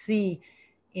began to see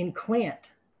in Clint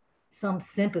some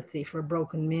sympathy for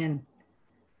broken men,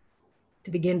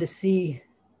 to begin to see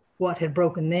what had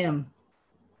broken them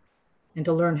and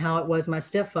to learn how it was my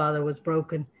stepfather was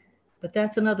broken. But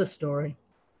that's another story.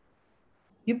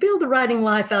 You build a writing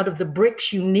life out of the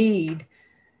bricks you need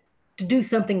to do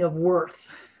something of worth.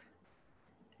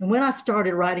 And when I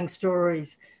started writing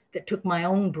stories that took my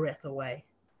own breath away,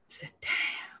 I said, damn,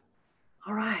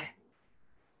 all right,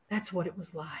 that's what it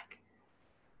was like.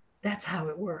 That's how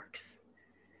it works.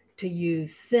 To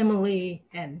use simile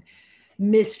and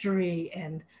mystery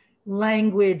and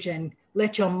language and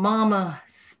let your mama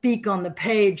speak on the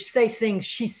page, say things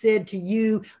she said to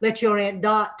you, let your Aunt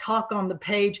Dot talk on the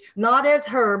page, not as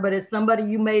her, but as somebody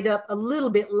you made up a little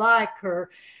bit like her,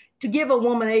 to give a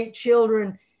woman 8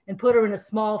 children and put her in a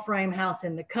small frame house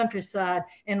in the countryside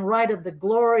and write of the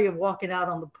glory of walking out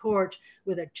on the porch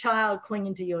with a child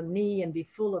clinging to your knee and be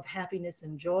full of happiness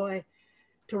and joy.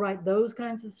 To write those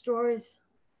kinds of stories,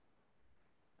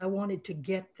 I wanted to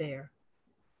get there.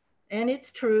 And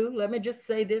it's true, let me just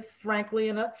say this frankly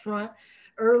and up front,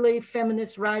 early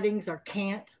feminist writings are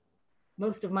cant.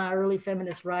 Most of my early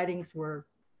feminist writings were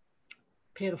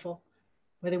pitiful.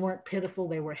 Well, they weren't pitiful,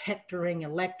 they were hectoring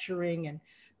and lecturing and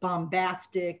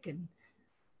bombastic and,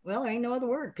 well, there ain't no other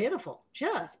word, pitiful,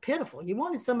 just pitiful. You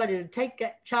wanted somebody to take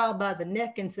that child by the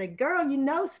neck and say, girl, you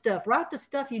know stuff, write the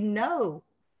stuff you know,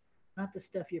 not the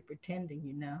stuff you're pretending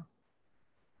you know.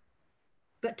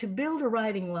 But to build a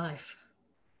writing life,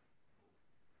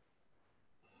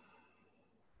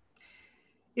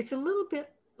 it's a little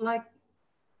bit like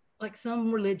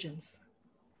some religions.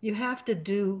 You have to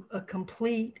do a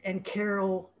complete and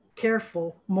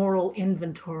careful moral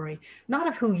inventory, not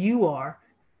of who you are,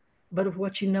 but of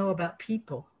what you know about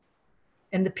people.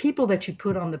 And the people that you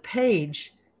put on the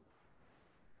page,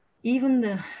 even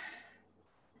the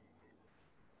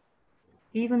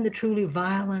truly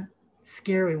violent,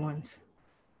 scary ones,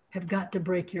 have got to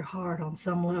break your heart on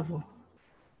some level.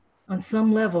 On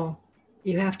some level,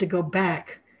 you have to go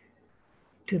back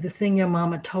to the thing your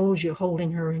mama told you,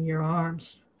 holding her in your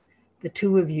arms, the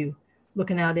two of you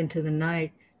looking out into the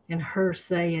night and her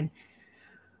saying,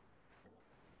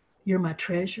 you're my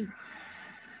treasure.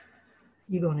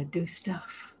 You're going to do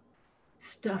stuff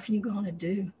you're going to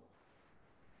do.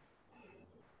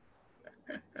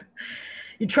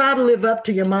 You try to live up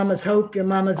to your mama's hope, your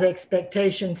mama's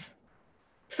expectations.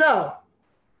 So,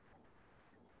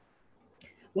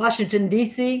 Washington,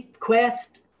 D.C.,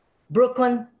 Quest,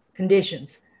 Brooklyn,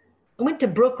 conditions. I went to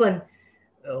Brooklyn.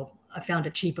 Oh, I found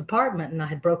a cheap apartment and I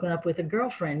had broken up with a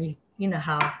girlfriend. You know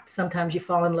how sometimes you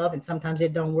fall in love and sometimes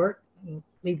it don't work and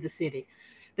leave the city.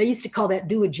 They used to call that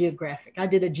do a geographic. I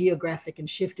did a geographic and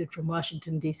shifted from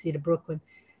Washington, D.C. to Brooklyn.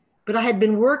 But I had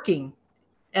been working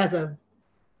as a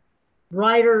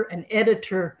writer, an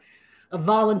editor, a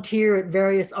volunteer at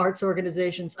various arts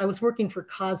organizations. I was working for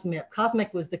COSMEP.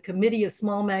 COSMEP was the Committee of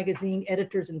Small Magazine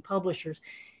Editors and Publishers.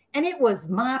 And it was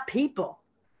my people.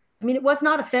 I mean, it was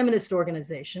not a feminist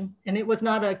organization and it was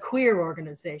not a queer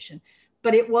organization,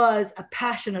 but it was a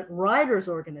passionate writers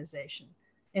organization.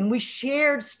 And we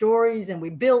shared stories and we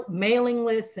built mailing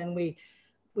lists and we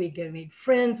made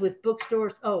friends with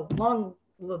bookstores. Oh, along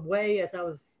the way, as I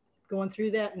was going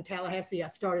through that in Tallahassee, I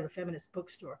started a feminist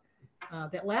bookstore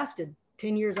that lasted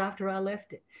 10 years after I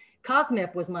left it.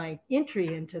 COSMEP was my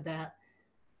entry into that.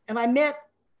 And I met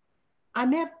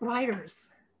writers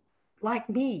like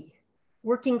me,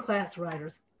 working class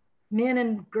writers, men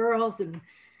and girls and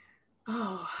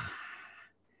Oh,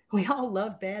 we all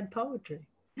loved bad poetry.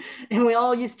 And we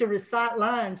all used to recite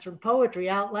lines from poetry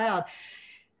out loud.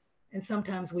 And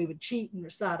sometimes we would cheat and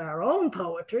recite our own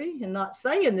poetry and not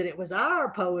saying that it was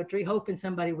our poetry, hoping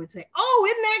somebody would say, oh,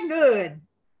 isn't that good?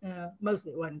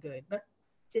 Mostly it wasn't good, but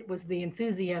it was the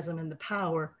enthusiasm and the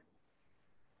power.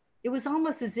 It was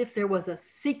almost as if there was a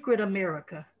secret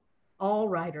America, all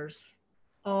writers,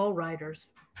 all writers,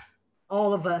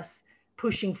 all of us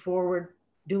pushing forward,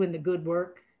 doing the good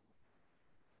work.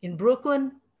 In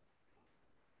Brooklyn,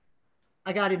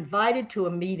 I got invited to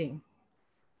a meeting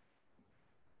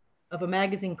of a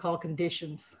magazine called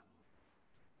Conditions,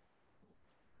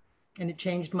 and it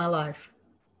changed my life.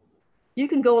 You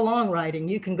can go along writing,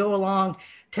 you can go along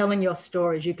telling your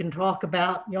stories, you can talk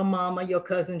about your mama, your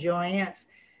cousins, your aunts.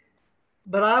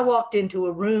 But I walked into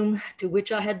a room to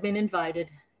which I had been invited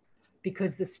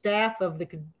because the staff of the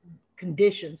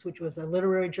Conditions, which was a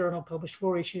literary journal published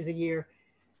 4 issues a year,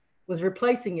 was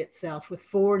replacing itself with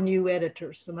 4 new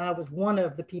editors, and I was one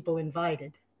of the people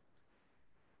invited.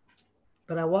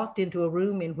 But I walked into a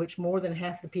room in which more than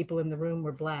half the people in the room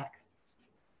were Black.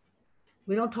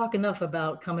 We don't talk enough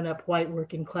about coming up white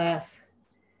working class,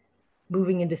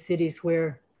 moving into cities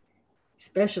where,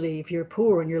 especially if you're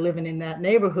poor and you're living in that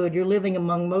neighborhood, you're living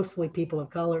among mostly people of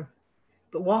color.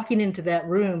 But walking into that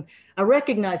room, I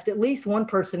recognized at least one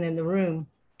person in the room,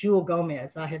 Jewel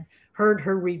Gomez. I had heard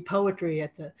her read poetry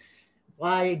at the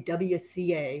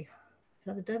YWCA. Is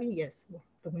that a W? Yes,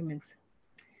 the women's.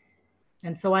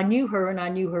 And so I knew her and I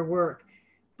knew her work.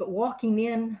 But walking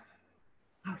in,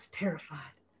 I was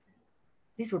terrified.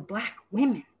 These were Black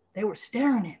women. They were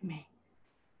staring at me.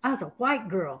 I was a white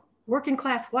girl, working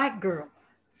class white girl.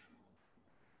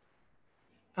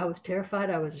 I was terrified.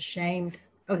 I was ashamed.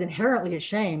 I was inherently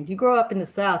ashamed. You grow up in the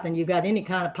South and you've got any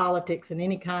kind of politics and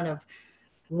any kind of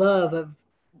love of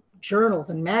journals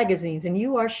and magazines, and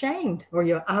you are ashamed,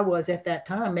 or I was at that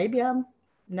time. Maybe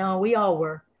no, we all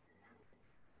were.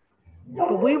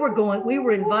 But we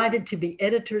were invited to be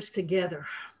editors together.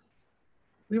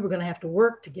 We were going to have to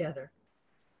work together.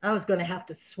 I was going to have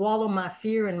to swallow my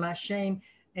fear and my shame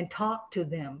and talk to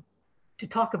them, to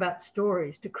talk about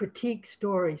stories, to critique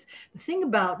stories. The thing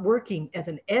about working as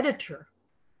an editor,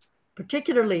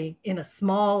 particularly in a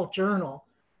small journal,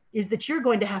 is that you're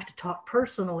going to have to talk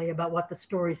personally about what the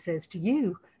story says to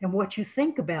you and what you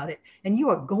think about it. And you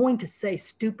are going to say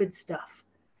stupid stuff.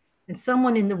 And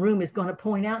someone in the room is going to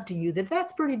point out to you that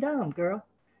that's pretty dumb, girl.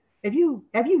 Have you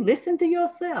listened to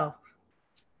yourself?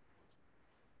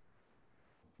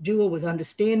 Jewel was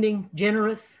understanding,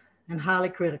 generous, and highly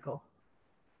critical.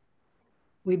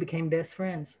 We became best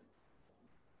friends.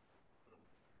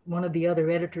 One of the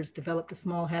other editors developed a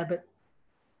small habit,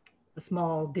 a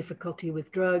small difficulty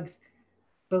with drugs.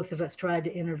 Both of us tried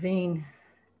to intervene.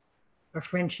 Our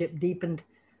friendship deepened.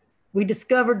 We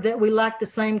discovered that we liked the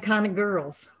same kind of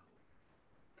girls.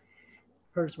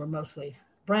 Hers were mostly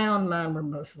brown, mine were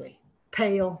mostly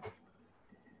pale.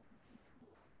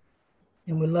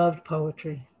 And we loved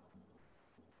poetry.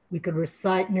 We could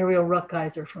recite Muriel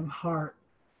Rukeyser from heart.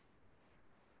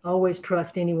 Always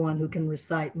trust anyone who can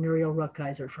recite Muriel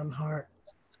Rukeyser from heart.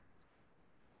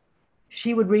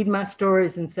 She would read my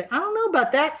stories and say, I don't know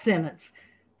about that sentence.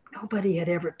 Nobody had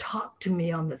ever talked to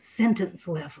me on the sentence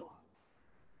level.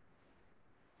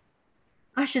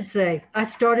 I should say, I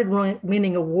started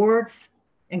winning awards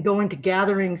and going to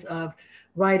gatherings of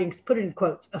writings, put it in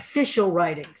quotes, official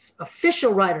writings,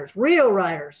 official writers, real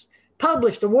writers,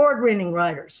 published award-winning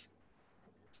writers.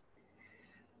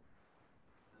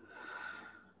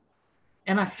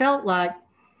 And I felt like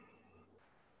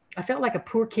a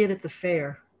poor kid at the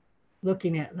fair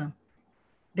looking at them.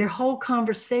 Their whole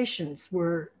conversations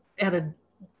were at a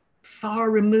far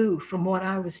removed from what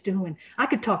I was doing. I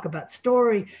could talk about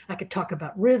story. I could talk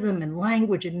about rhythm and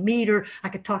language and meter. I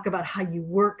could talk about how you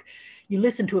work. You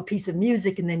listen to a piece of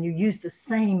music and then you use the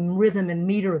same rhythm and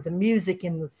meter of the music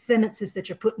in the sentences that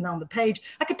you're putting on the page.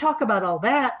 I could talk about all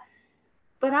that,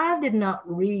 but I did not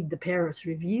read the Paris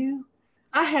Review.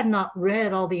 I had not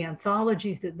read all the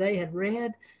anthologies that they had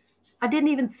read. I didn't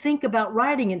even think about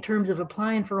writing in terms of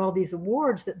applying for all these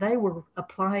awards that they were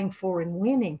applying for and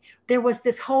winning. There was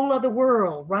this whole other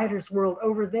world, writer's world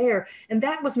over there, and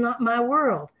that was not my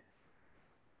world.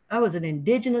 I was an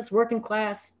indigenous working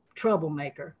class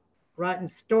troublemaker, writing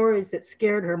stories that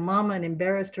scared her mama and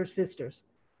embarrassed her sisters.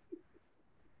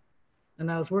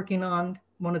 And I was working on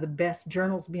one of the best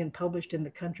journals being published in the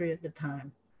country at the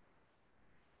time.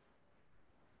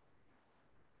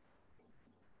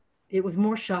 It was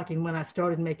more shocking when I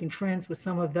started making friends with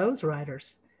some of those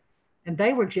writers. And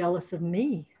they were jealous of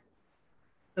me,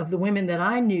 of the women that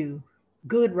I knew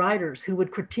good writers who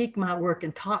would critique my work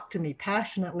and talk to me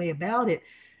passionately about it,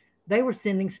 they were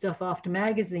sending stuff off to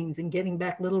magazines and getting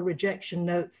back little rejection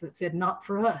notes that said, not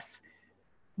for us.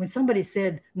 When somebody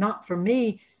said, not for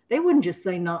me, they wouldn't just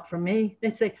say, not for me.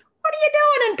 They'd say, what are you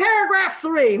doing in paragraph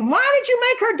 3? Why did you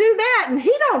make her do that? And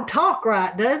he don't talk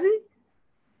right, does he?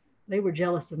 They were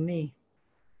jealous of me.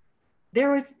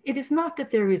 It is not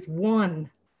that there is one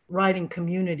writing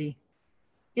community.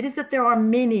 It is that there are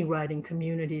many writing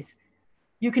communities.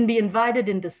 You can be invited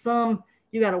into some,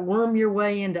 you got to worm your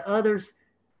way into others,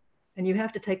 and you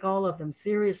have to take all of them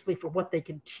seriously for what they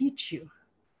can teach you.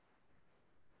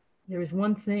 There is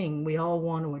one thing we all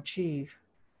want to achieve.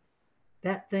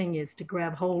 That thing is to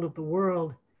grab hold of the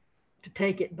world, to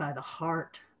take it by the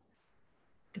heart,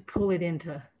 to pull it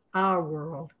into our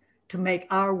world, to make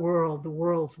our world the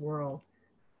world's world.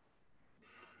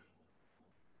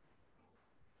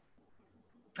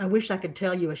 I wish I could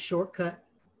tell you a shortcut.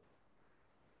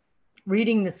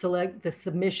 Reading the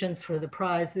submissions for the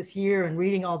prize this year and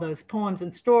reading all those poems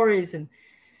and stories and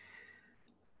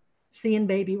seeing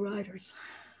baby writers.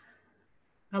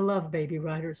 I love baby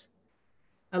writers.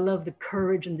 I love the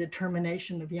courage and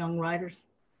determination of young writers.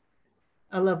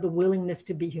 I love the willingness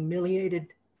to be humiliated,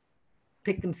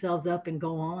 pick themselves up and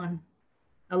go on.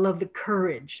 I love the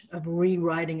courage of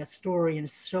rewriting a story and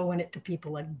showing it to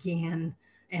people again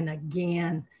and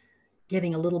again,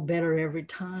 getting a little better every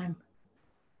time.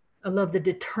 I love the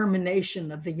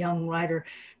determination of the young writer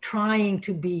trying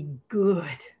to be good,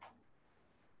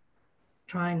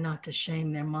 trying not to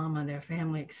shame their mama, their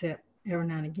family, except every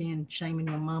now and again, shaming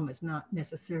your mom is not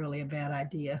necessarily a bad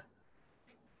idea.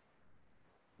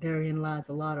 Therein lies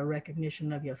a lot of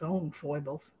recognition of your own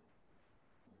foibles.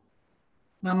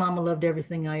 My mama loved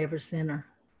everything I ever sent her,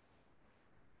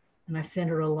 and I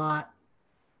sent her a lot.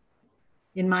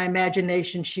 In my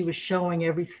imagination, she was showing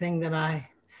everything that I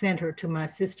sent her to my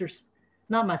sisters,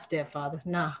 not my stepfather,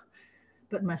 nah,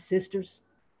 but my sisters.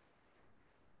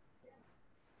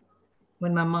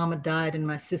 When my mama died and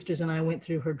my sisters and I went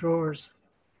through her drawers,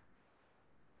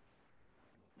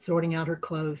 sorting out her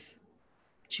clothes,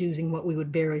 choosing what we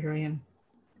would bury her in,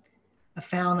 I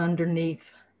found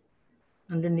underneath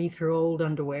her old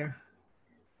underwear,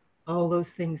 all those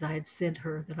things I had sent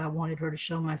her that I wanted her to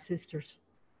show my sisters.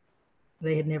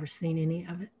 They had never seen any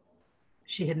of it.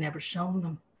 She had never shown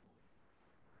them.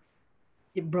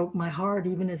 It broke my heart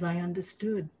even as I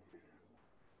understood.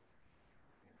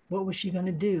 What was she going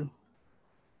to do?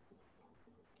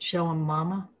 Show them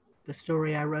Mama, the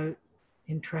story I wrote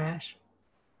in trash?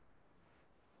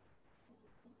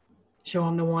 Show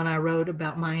them the one I wrote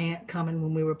about my aunt coming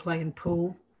when we were playing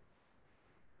pool?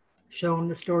 Show them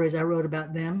the stories I wrote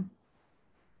about them?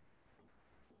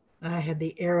 I had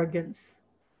the arrogance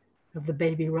of the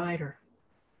baby writer.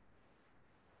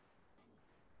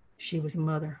 She was a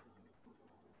mother.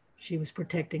 She was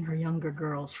protecting her younger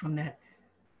girls from that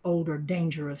older,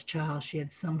 dangerous child she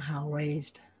had somehow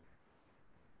raised.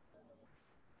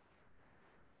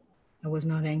 I was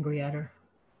not angry at her,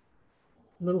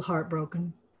 a little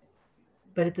heartbroken,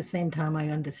 but at the same time I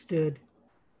understood.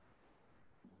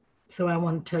 So I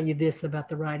want to tell you this about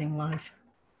the writing life.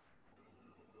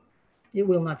 It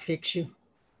will not fix you.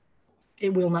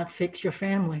 It will not fix your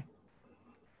family.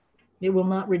 It will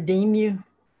not redeem you.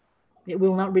 It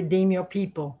will not redeem your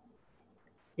people,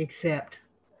 except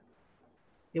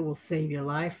it will save your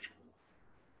life.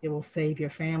 It will save your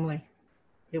family.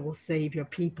 It will save your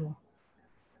people.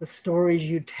 The stories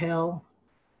you tell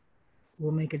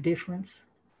will make a difference.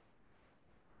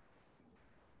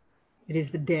 It is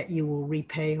the debt you will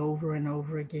repay over and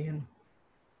over again.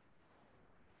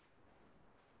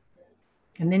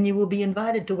 And then you will be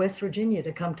invited to West Virginia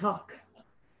to come talk.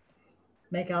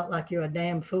 Make out like you're a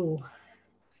damn fool,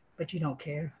 but you don't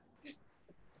care.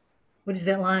 What is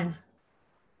that line?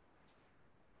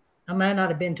 I might not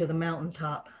have been to the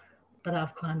mountaintop, but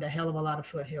I've climbed a hell of a lot of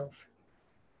foothills.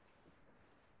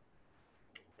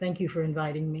 Thank you for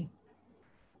inviting me.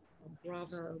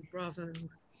 Bravo, bravo.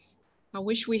 I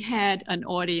wish we had an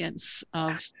audience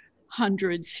of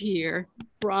hundreds here.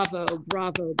 Bravo,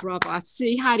 bravo, bravo. I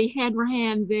see Heidi had her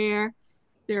hand there.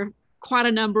 There are quite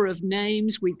a number of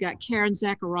names. We've got Karen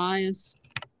Zacharias,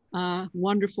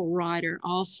 wonderful writer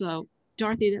also.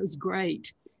 Dorothy, that was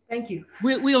great. Thank you.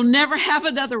 We'll never have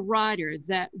another writer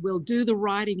that will do the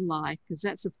writing life, because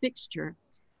that's a fixture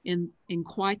in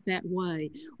quite that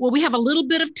way. Well, we have a little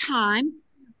bit of time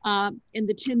in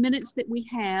the 10 minutes that we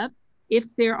have.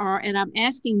 If there are, and I'm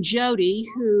asking Jody,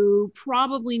 who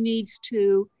probably needs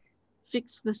to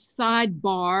fix the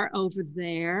sidebar over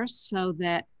there so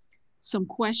that some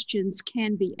questions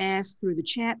can be asked through the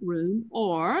chat room,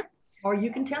 or Or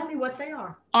you can tell me what they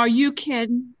are. Or you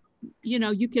can,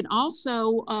 you can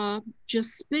also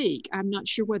just speak. I'm not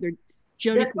sure whether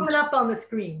Jody. They're coming up on the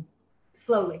screen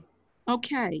slowly.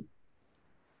 Okay.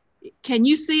 Can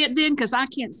you see it then? Because I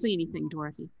can't see anything,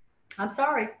 Dorothy. I'm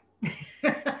sorry.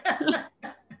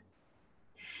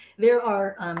 There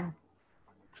are,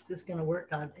 is this going to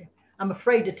work? I'm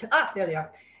afraid to, there they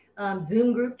are.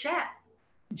 Zoom group chat.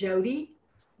 Jody,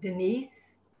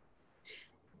 Denise.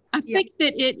 I think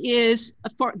that it is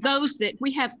for those that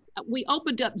we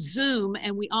opened up Zoom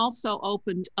and we also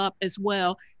opened up as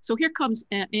well. So here comes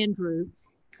Andrew.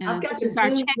 This is our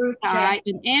tech guy,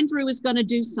 and Andrew is going to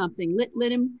do something.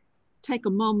 Let him take a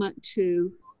moment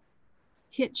to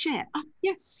hit chat. Oh,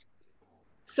 yes.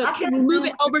 So can you move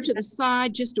it over to the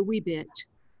side just a wee bit?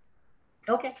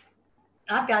 Okay,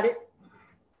 I've got it.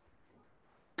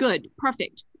 Good,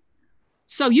 perfect.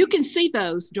 So you can see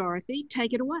those, Dorothy.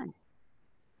 Take it away.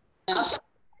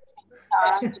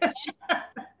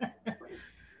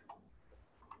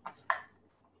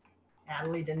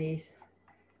 Natalie, Denise.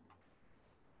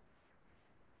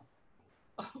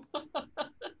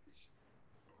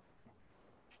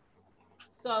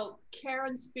 So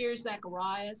Karen Spears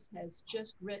Zacharias has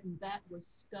just written, "That was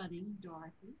stunning,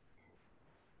 Dorothy."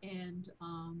 And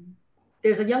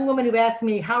there's a young woman who asked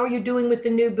me, how are you doing with the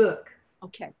new book?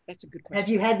 Okay, that's a good question. Have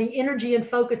you had the energy and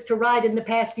focus to write in the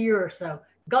past year or so?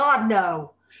 God,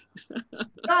 no.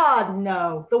 God,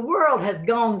 no. The world has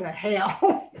gone to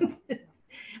hell.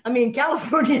 I mean,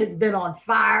 California has been on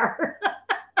fire.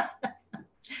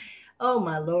 Oh,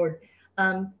 my Lord.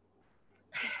 I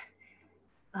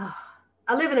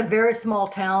live in a very small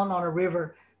town on a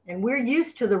river, and we're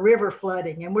used to the river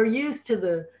flooding, and we're used to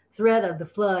the threat of the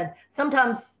flood.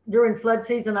 Sometimes during flood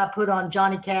season, I put on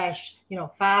Johnny Cash,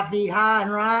 5 feet high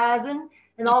and rising,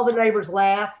 and all the neighbors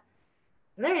laugh.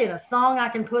 There ain't a song I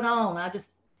can put on. I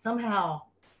just somehow,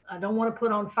 I don't want to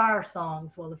put on fire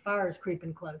songs while the fire is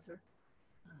creeping closer.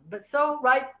 But so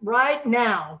right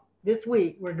now, this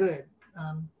week, we're good.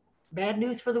 Bad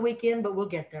news for the weekend, but we'll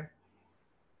get there.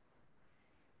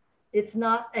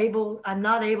 I'm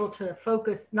not able to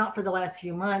focus, not for the last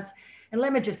few months. And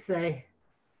let me just say,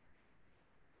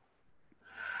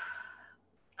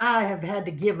 I have had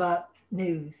to give up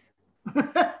news.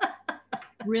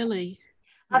 Really?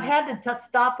 I've had to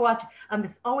stop watching.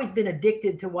 I've always been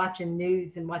addicted to watching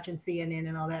news and watching CNN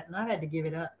and all that, and I've had to give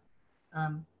it up.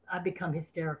 I've become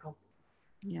hysterical.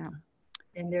 Yeah.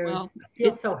 And I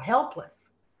feel so helpless.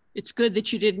 It's good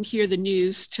that you didn't hear the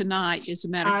news tonight, as a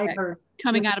matter of fact,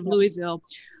 coming out of Louisville.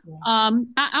 Yeah.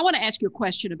 I want to ask you a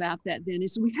question about that then.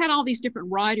 We've had all these different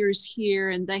writers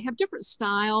here, and they have different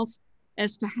styles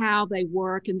as to how they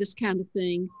work and this kind of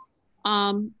thing.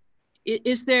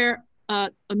 Is there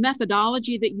a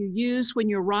methodology that you use when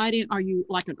you're writing? Are you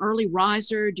like an early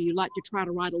riser? Do you like to try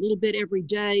to write a little bit every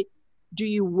day? Do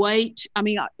you wait? I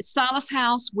mean, Silas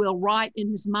House will write in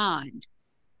his mind,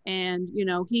 and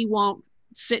he won't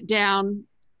sit down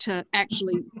to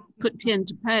actually put pen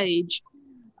to page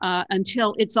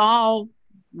until it's all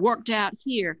worked out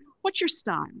here. What's your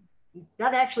style?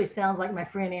 That actually sounds like my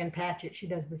friend Ann Patchett. She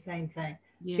does the same thing.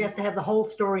 Yeah. She has to have the whole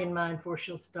story in mind before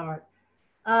she'll start.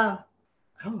 Oh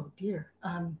dear.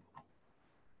 I'm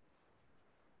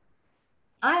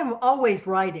always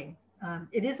writing.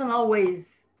 It isn't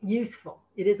always useful.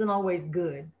 It isn't always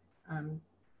good. And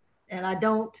I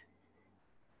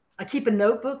keep a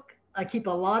notebook. I keep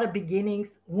a lot of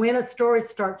beginnings. When a story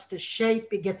starts to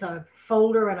shape, it gets a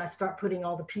folder and I start putting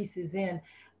all the pieces in.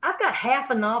 I've got half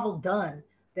a novel done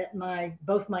that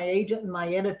both my agent and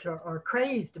my editor are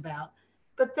crazed about.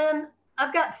 But then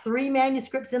I've got 3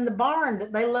 manuscripts in the barn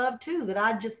that they love too, that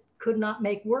I just could not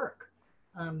make work.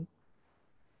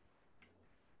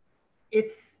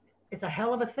 It's a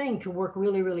hell of a thing to work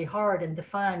really, really hard and to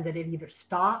find that it either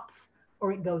stops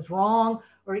or it goes wrong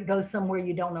or it goes somewhere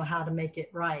you don't know how to make it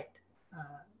right.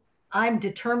 I'm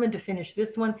determined to finish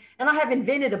this one, and I have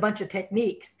invented a bunch of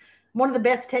techniques. One of the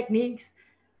best techniques,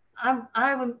 I'm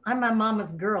my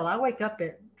mama's girl. I wake up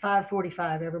at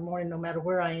 5:45 every morning, no matter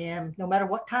where I am, no matter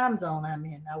what time zone I'm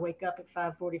in. I wake up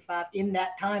at 5:45 in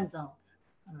that time zone.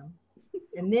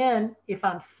 And then if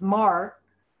I'm smart,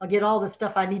 I'll get all the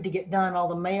stuff I need to get done, all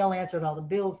the mail answered, all the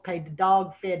bills paid, the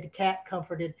dog fed, the cat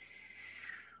comforted,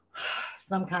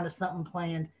 some kind of something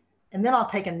planned. And then I'll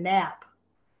take a nap.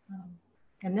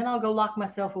 And then I'll go lock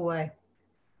myself away.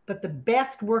 But the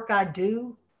best work I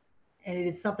do, and it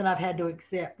is something I've had to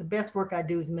accept, the best work I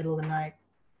do is middle of the night.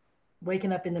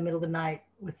 Waking up in the middle of the night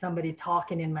with somebody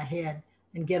talking in my head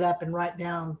and get up and write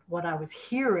down what I was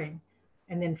hearing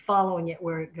and then following it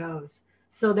where it goes.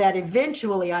 So that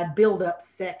eventually I build up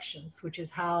sections, which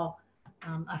is how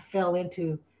I fell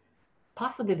into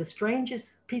possibly the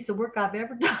strangest piece of work I've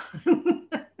ever done.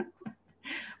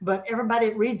 But everybody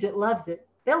that reads it loves it.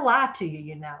 They'll lie to you,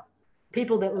 you know.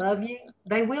 People that love you,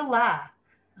 they will lie.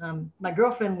 My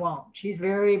girlfriend won't. She's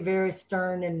very, very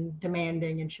stern and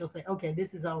demanding, and she'll say, okay,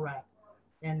 this is all right.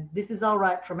 And this is all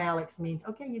right from Alex means,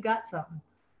 okay, you got something.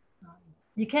 Um,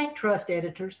 you can't trust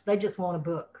editors. They just want a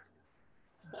book.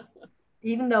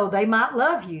 Even though they might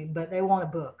love you, but they want a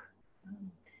book.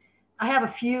 I have a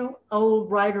few old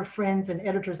writer friends and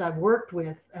editors I've worked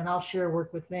with, and I'll share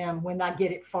work with them when I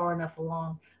get it far enough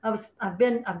along.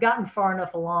 I've gotten far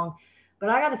enough along, but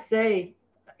I got to say,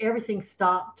 everything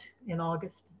stopped in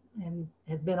August and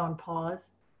has been on pause.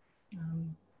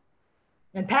 Um,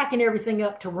 and packing everything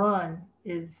up to run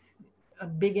is a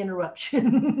big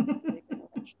interruption.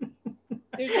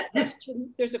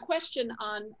 There's a question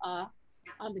on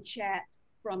the chat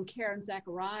from Karen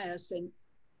Zacharias, and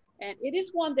it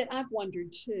is one that I've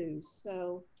wondered too.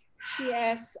 So she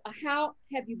asks, how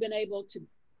have you been able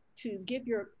to give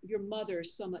your mother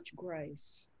so much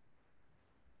grace?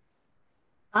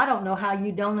 I don't know how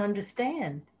you don't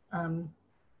understand.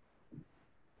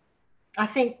 I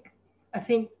think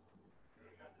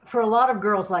for a lot of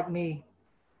girls like me,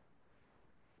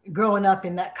 growing up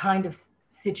in that kind of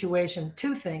situation,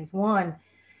 two things. One,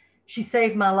 she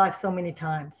saved my life so many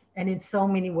times and in so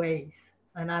many ways,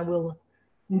 and I will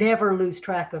never lose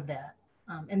track of that.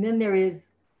 And then there is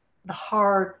the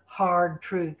hard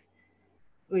truth,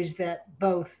 which is that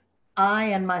both I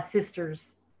and my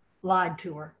sisters lied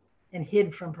to her and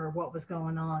hid from her what was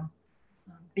going on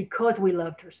because we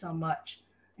loved her so much.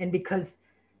 And because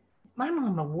my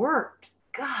mama worked,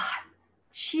 God,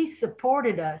 she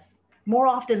supported us more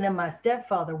often than my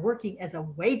stepfather, working as a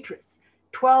waitress,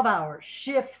 12-hour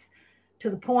shifts, to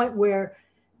the point where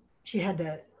she had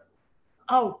to,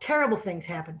 terrible things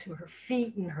happened to her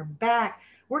feet and her back.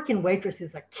 Working waitress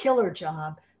is a killer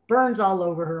job, burns all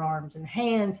over her arms and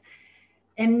hands,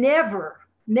 and never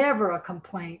a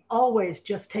complaint, always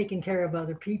just taking care of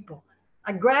other people.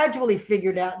 I gradually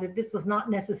figured out that this was not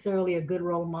necessarily a good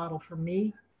role model for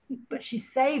me, but she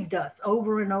saved us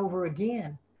over and over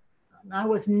again. I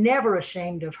was never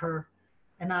ashamed of her,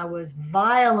 and I was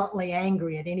violently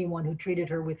angry at anyone who treated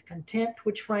her with contempt,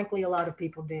 which frankly a lot of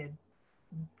people did.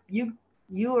 You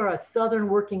are a Southern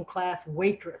working class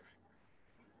waitress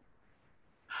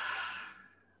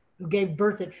who gave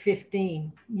birth at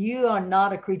 15. You are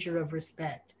not a creature of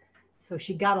respect. So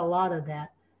she got a lot of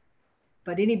that.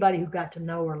 But anybody who got to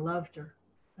know her loved her,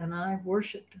 and I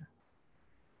worshiped her.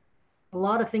 A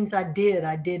lot of things I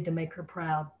did to make her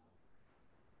proud.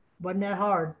 Wasn't that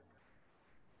hard?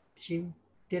 She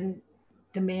didn't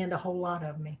demand a whole lot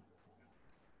of me.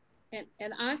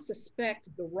 And I suspect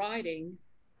the writing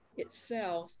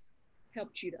itself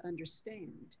helped you to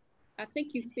understand. I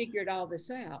think you figured all this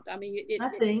out. I mean,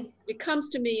 it comes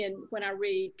to me, and when I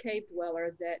read Cave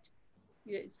Dweller, that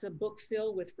it's a book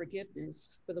filled with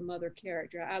forgiveness for the mother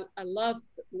character. I love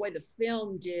the way the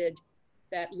film did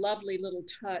that lovely little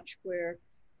touch where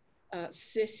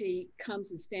Sissy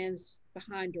comes and stands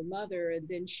behind her mother, and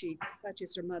then she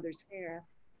touches her mother's hair.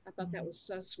 I thought that was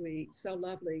so sweet, so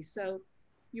lovely. So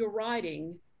your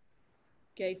writing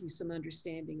gave you some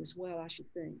understanding as well, I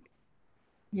should think.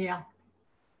 Yeah.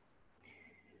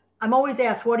 I'm always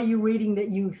asked, what are you reading that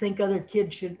you think other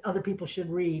people should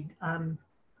read?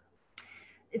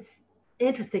 It's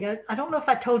interesting. I don't know if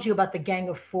I told you about the Gang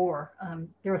of Four.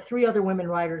 There are 3 other women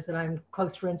writers that I'm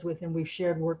close friends with, and we've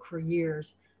shared work for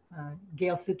years.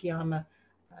 Gail Tsukiyama,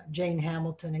 Jane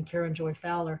Hamilton, and Karen Joy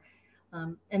Fowler.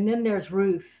 And then there's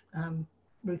Ruth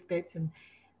Bateson.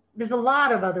 There's a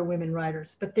lot of other women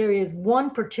writers, but there is one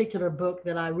particular book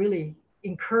that I really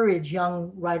encourage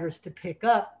young writers to pick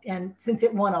up. And since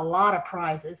it won a lot of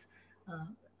prizes,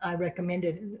 I recommend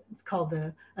it. It's called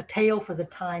A Tale for the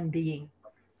Time Being,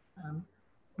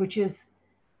 which is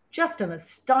just an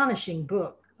astonishing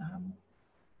book.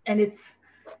 And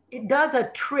it does a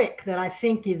trick that I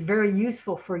think is very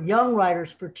useful for young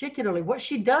writers, particularly. What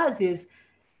she does is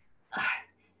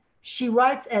she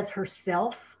writes as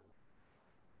herself,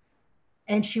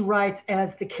 and she writes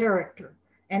as the character.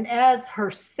 And as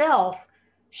herself,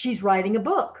 she's writing a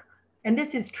book. And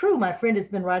this is true. My friend has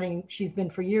been writing, she's been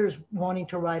for years wanting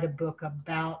to write a book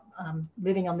about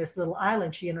living on this little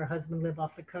island. She and her husband live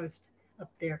off the coast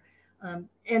up there.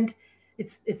 And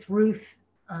it's Ruth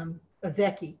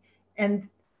Ozeki. And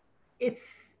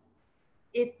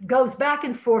it goes back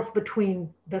and forth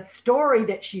between the story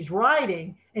that she's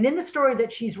writing. And in the story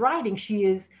that she's writing,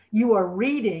 you are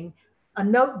reading a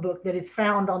notebook that is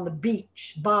found on the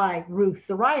beach by Ruth,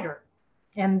 the writer.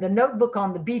 And the notebook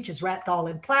on the beach is wrapped all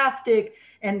in plastic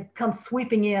and comes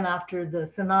sweeping in after the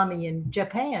tsunami in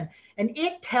Japan. And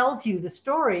it tells you the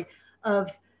story of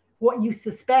what you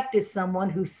suspect is someone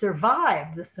who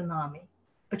survived the tsunami,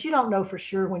 but you don't know for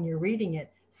sure when you're reading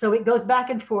it. So it goes back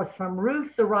and forth from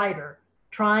Ruth, the writer,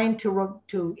 trying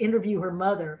to interview her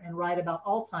mother and write about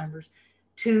Alzheimer's,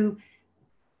 to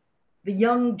the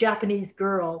young Japanese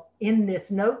girl in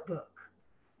this notebook.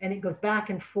 And it goes back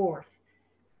and forth.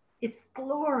 It's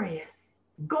glorious,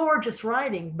 gorgeous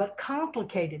writing, but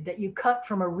complicated, that you cut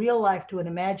from a real life to an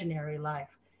imaginary life.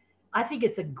 I think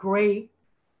it's a great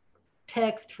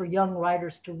text for young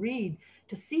writers to read,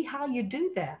 to see how you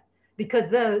do that. Because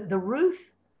the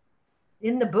Ruth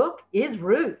in the book is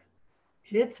Ruth.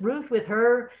 It's Ruth with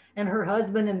her and her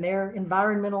husband and their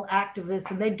environmental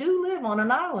activists. And they do live on an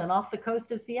island off the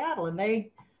coast of Seattle. And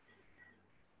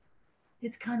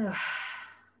it's kind of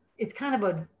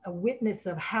a witness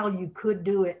of how you could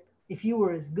do it if you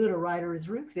were as good a writer as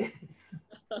Ruth is.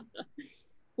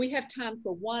 We have time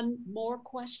for one more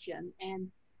question,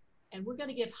 and we're going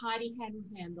to give Heidi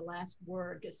Hanrahan the last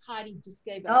word, because Heidi just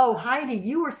gave it. Oh, Heidi,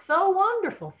 you were so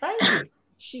wonderful. Thank you.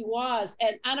 She was.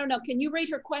 And I don't know, can you read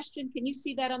her question? Can you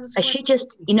see that on the screen?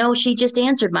 She just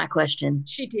answered my question.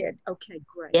 She did. Okay,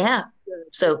 great. Yeah. Good.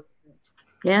 So,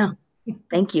 yeah,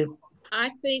 thank you. I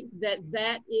think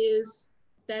that is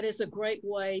a great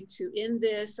way to end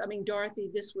this. I mean,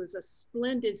 Dorothy, this was a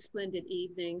splendid, splendid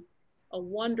evening, a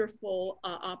wonderful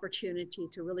opportunity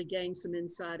to really gain some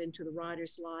insight into the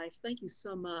writer's life. Thank you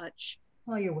so much.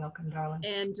 Oh, you're welcome, darling.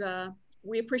 And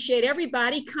we appreciate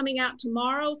everybody coming out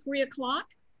tomorrow, 3 o'clock.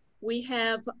 We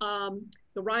have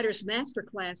the Writer's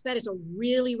Masterclass. That is a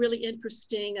really, really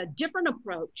interesting, a different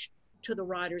approach to the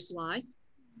writer's life.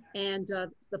 And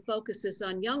the focus is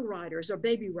on young writers, or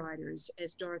baby writers,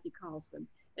 as Dorothy calls them.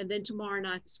 And then tomorrow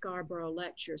night, the Scarborough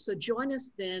Lecture. So join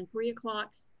us then, 3 o'clock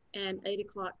and 8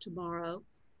 o'clock tomorrow.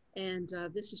 And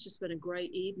this has just been a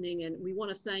great evening. And we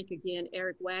want to thank again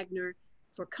Eric Wagner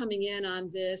for coming in on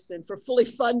this and for fully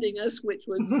funding us, which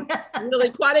was really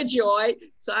quite a joy.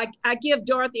 So I give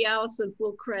Dorothy Allison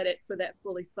full credit for that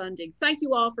fully funding. Thank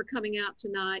you all for coming out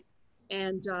tonight,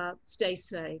 and stay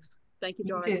safe. Thank you,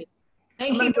 Dorothy.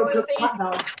 Thank you, Dorothy.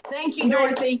 Thank you,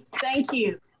 Dorothy. Thank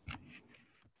you.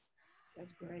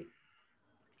 That's great.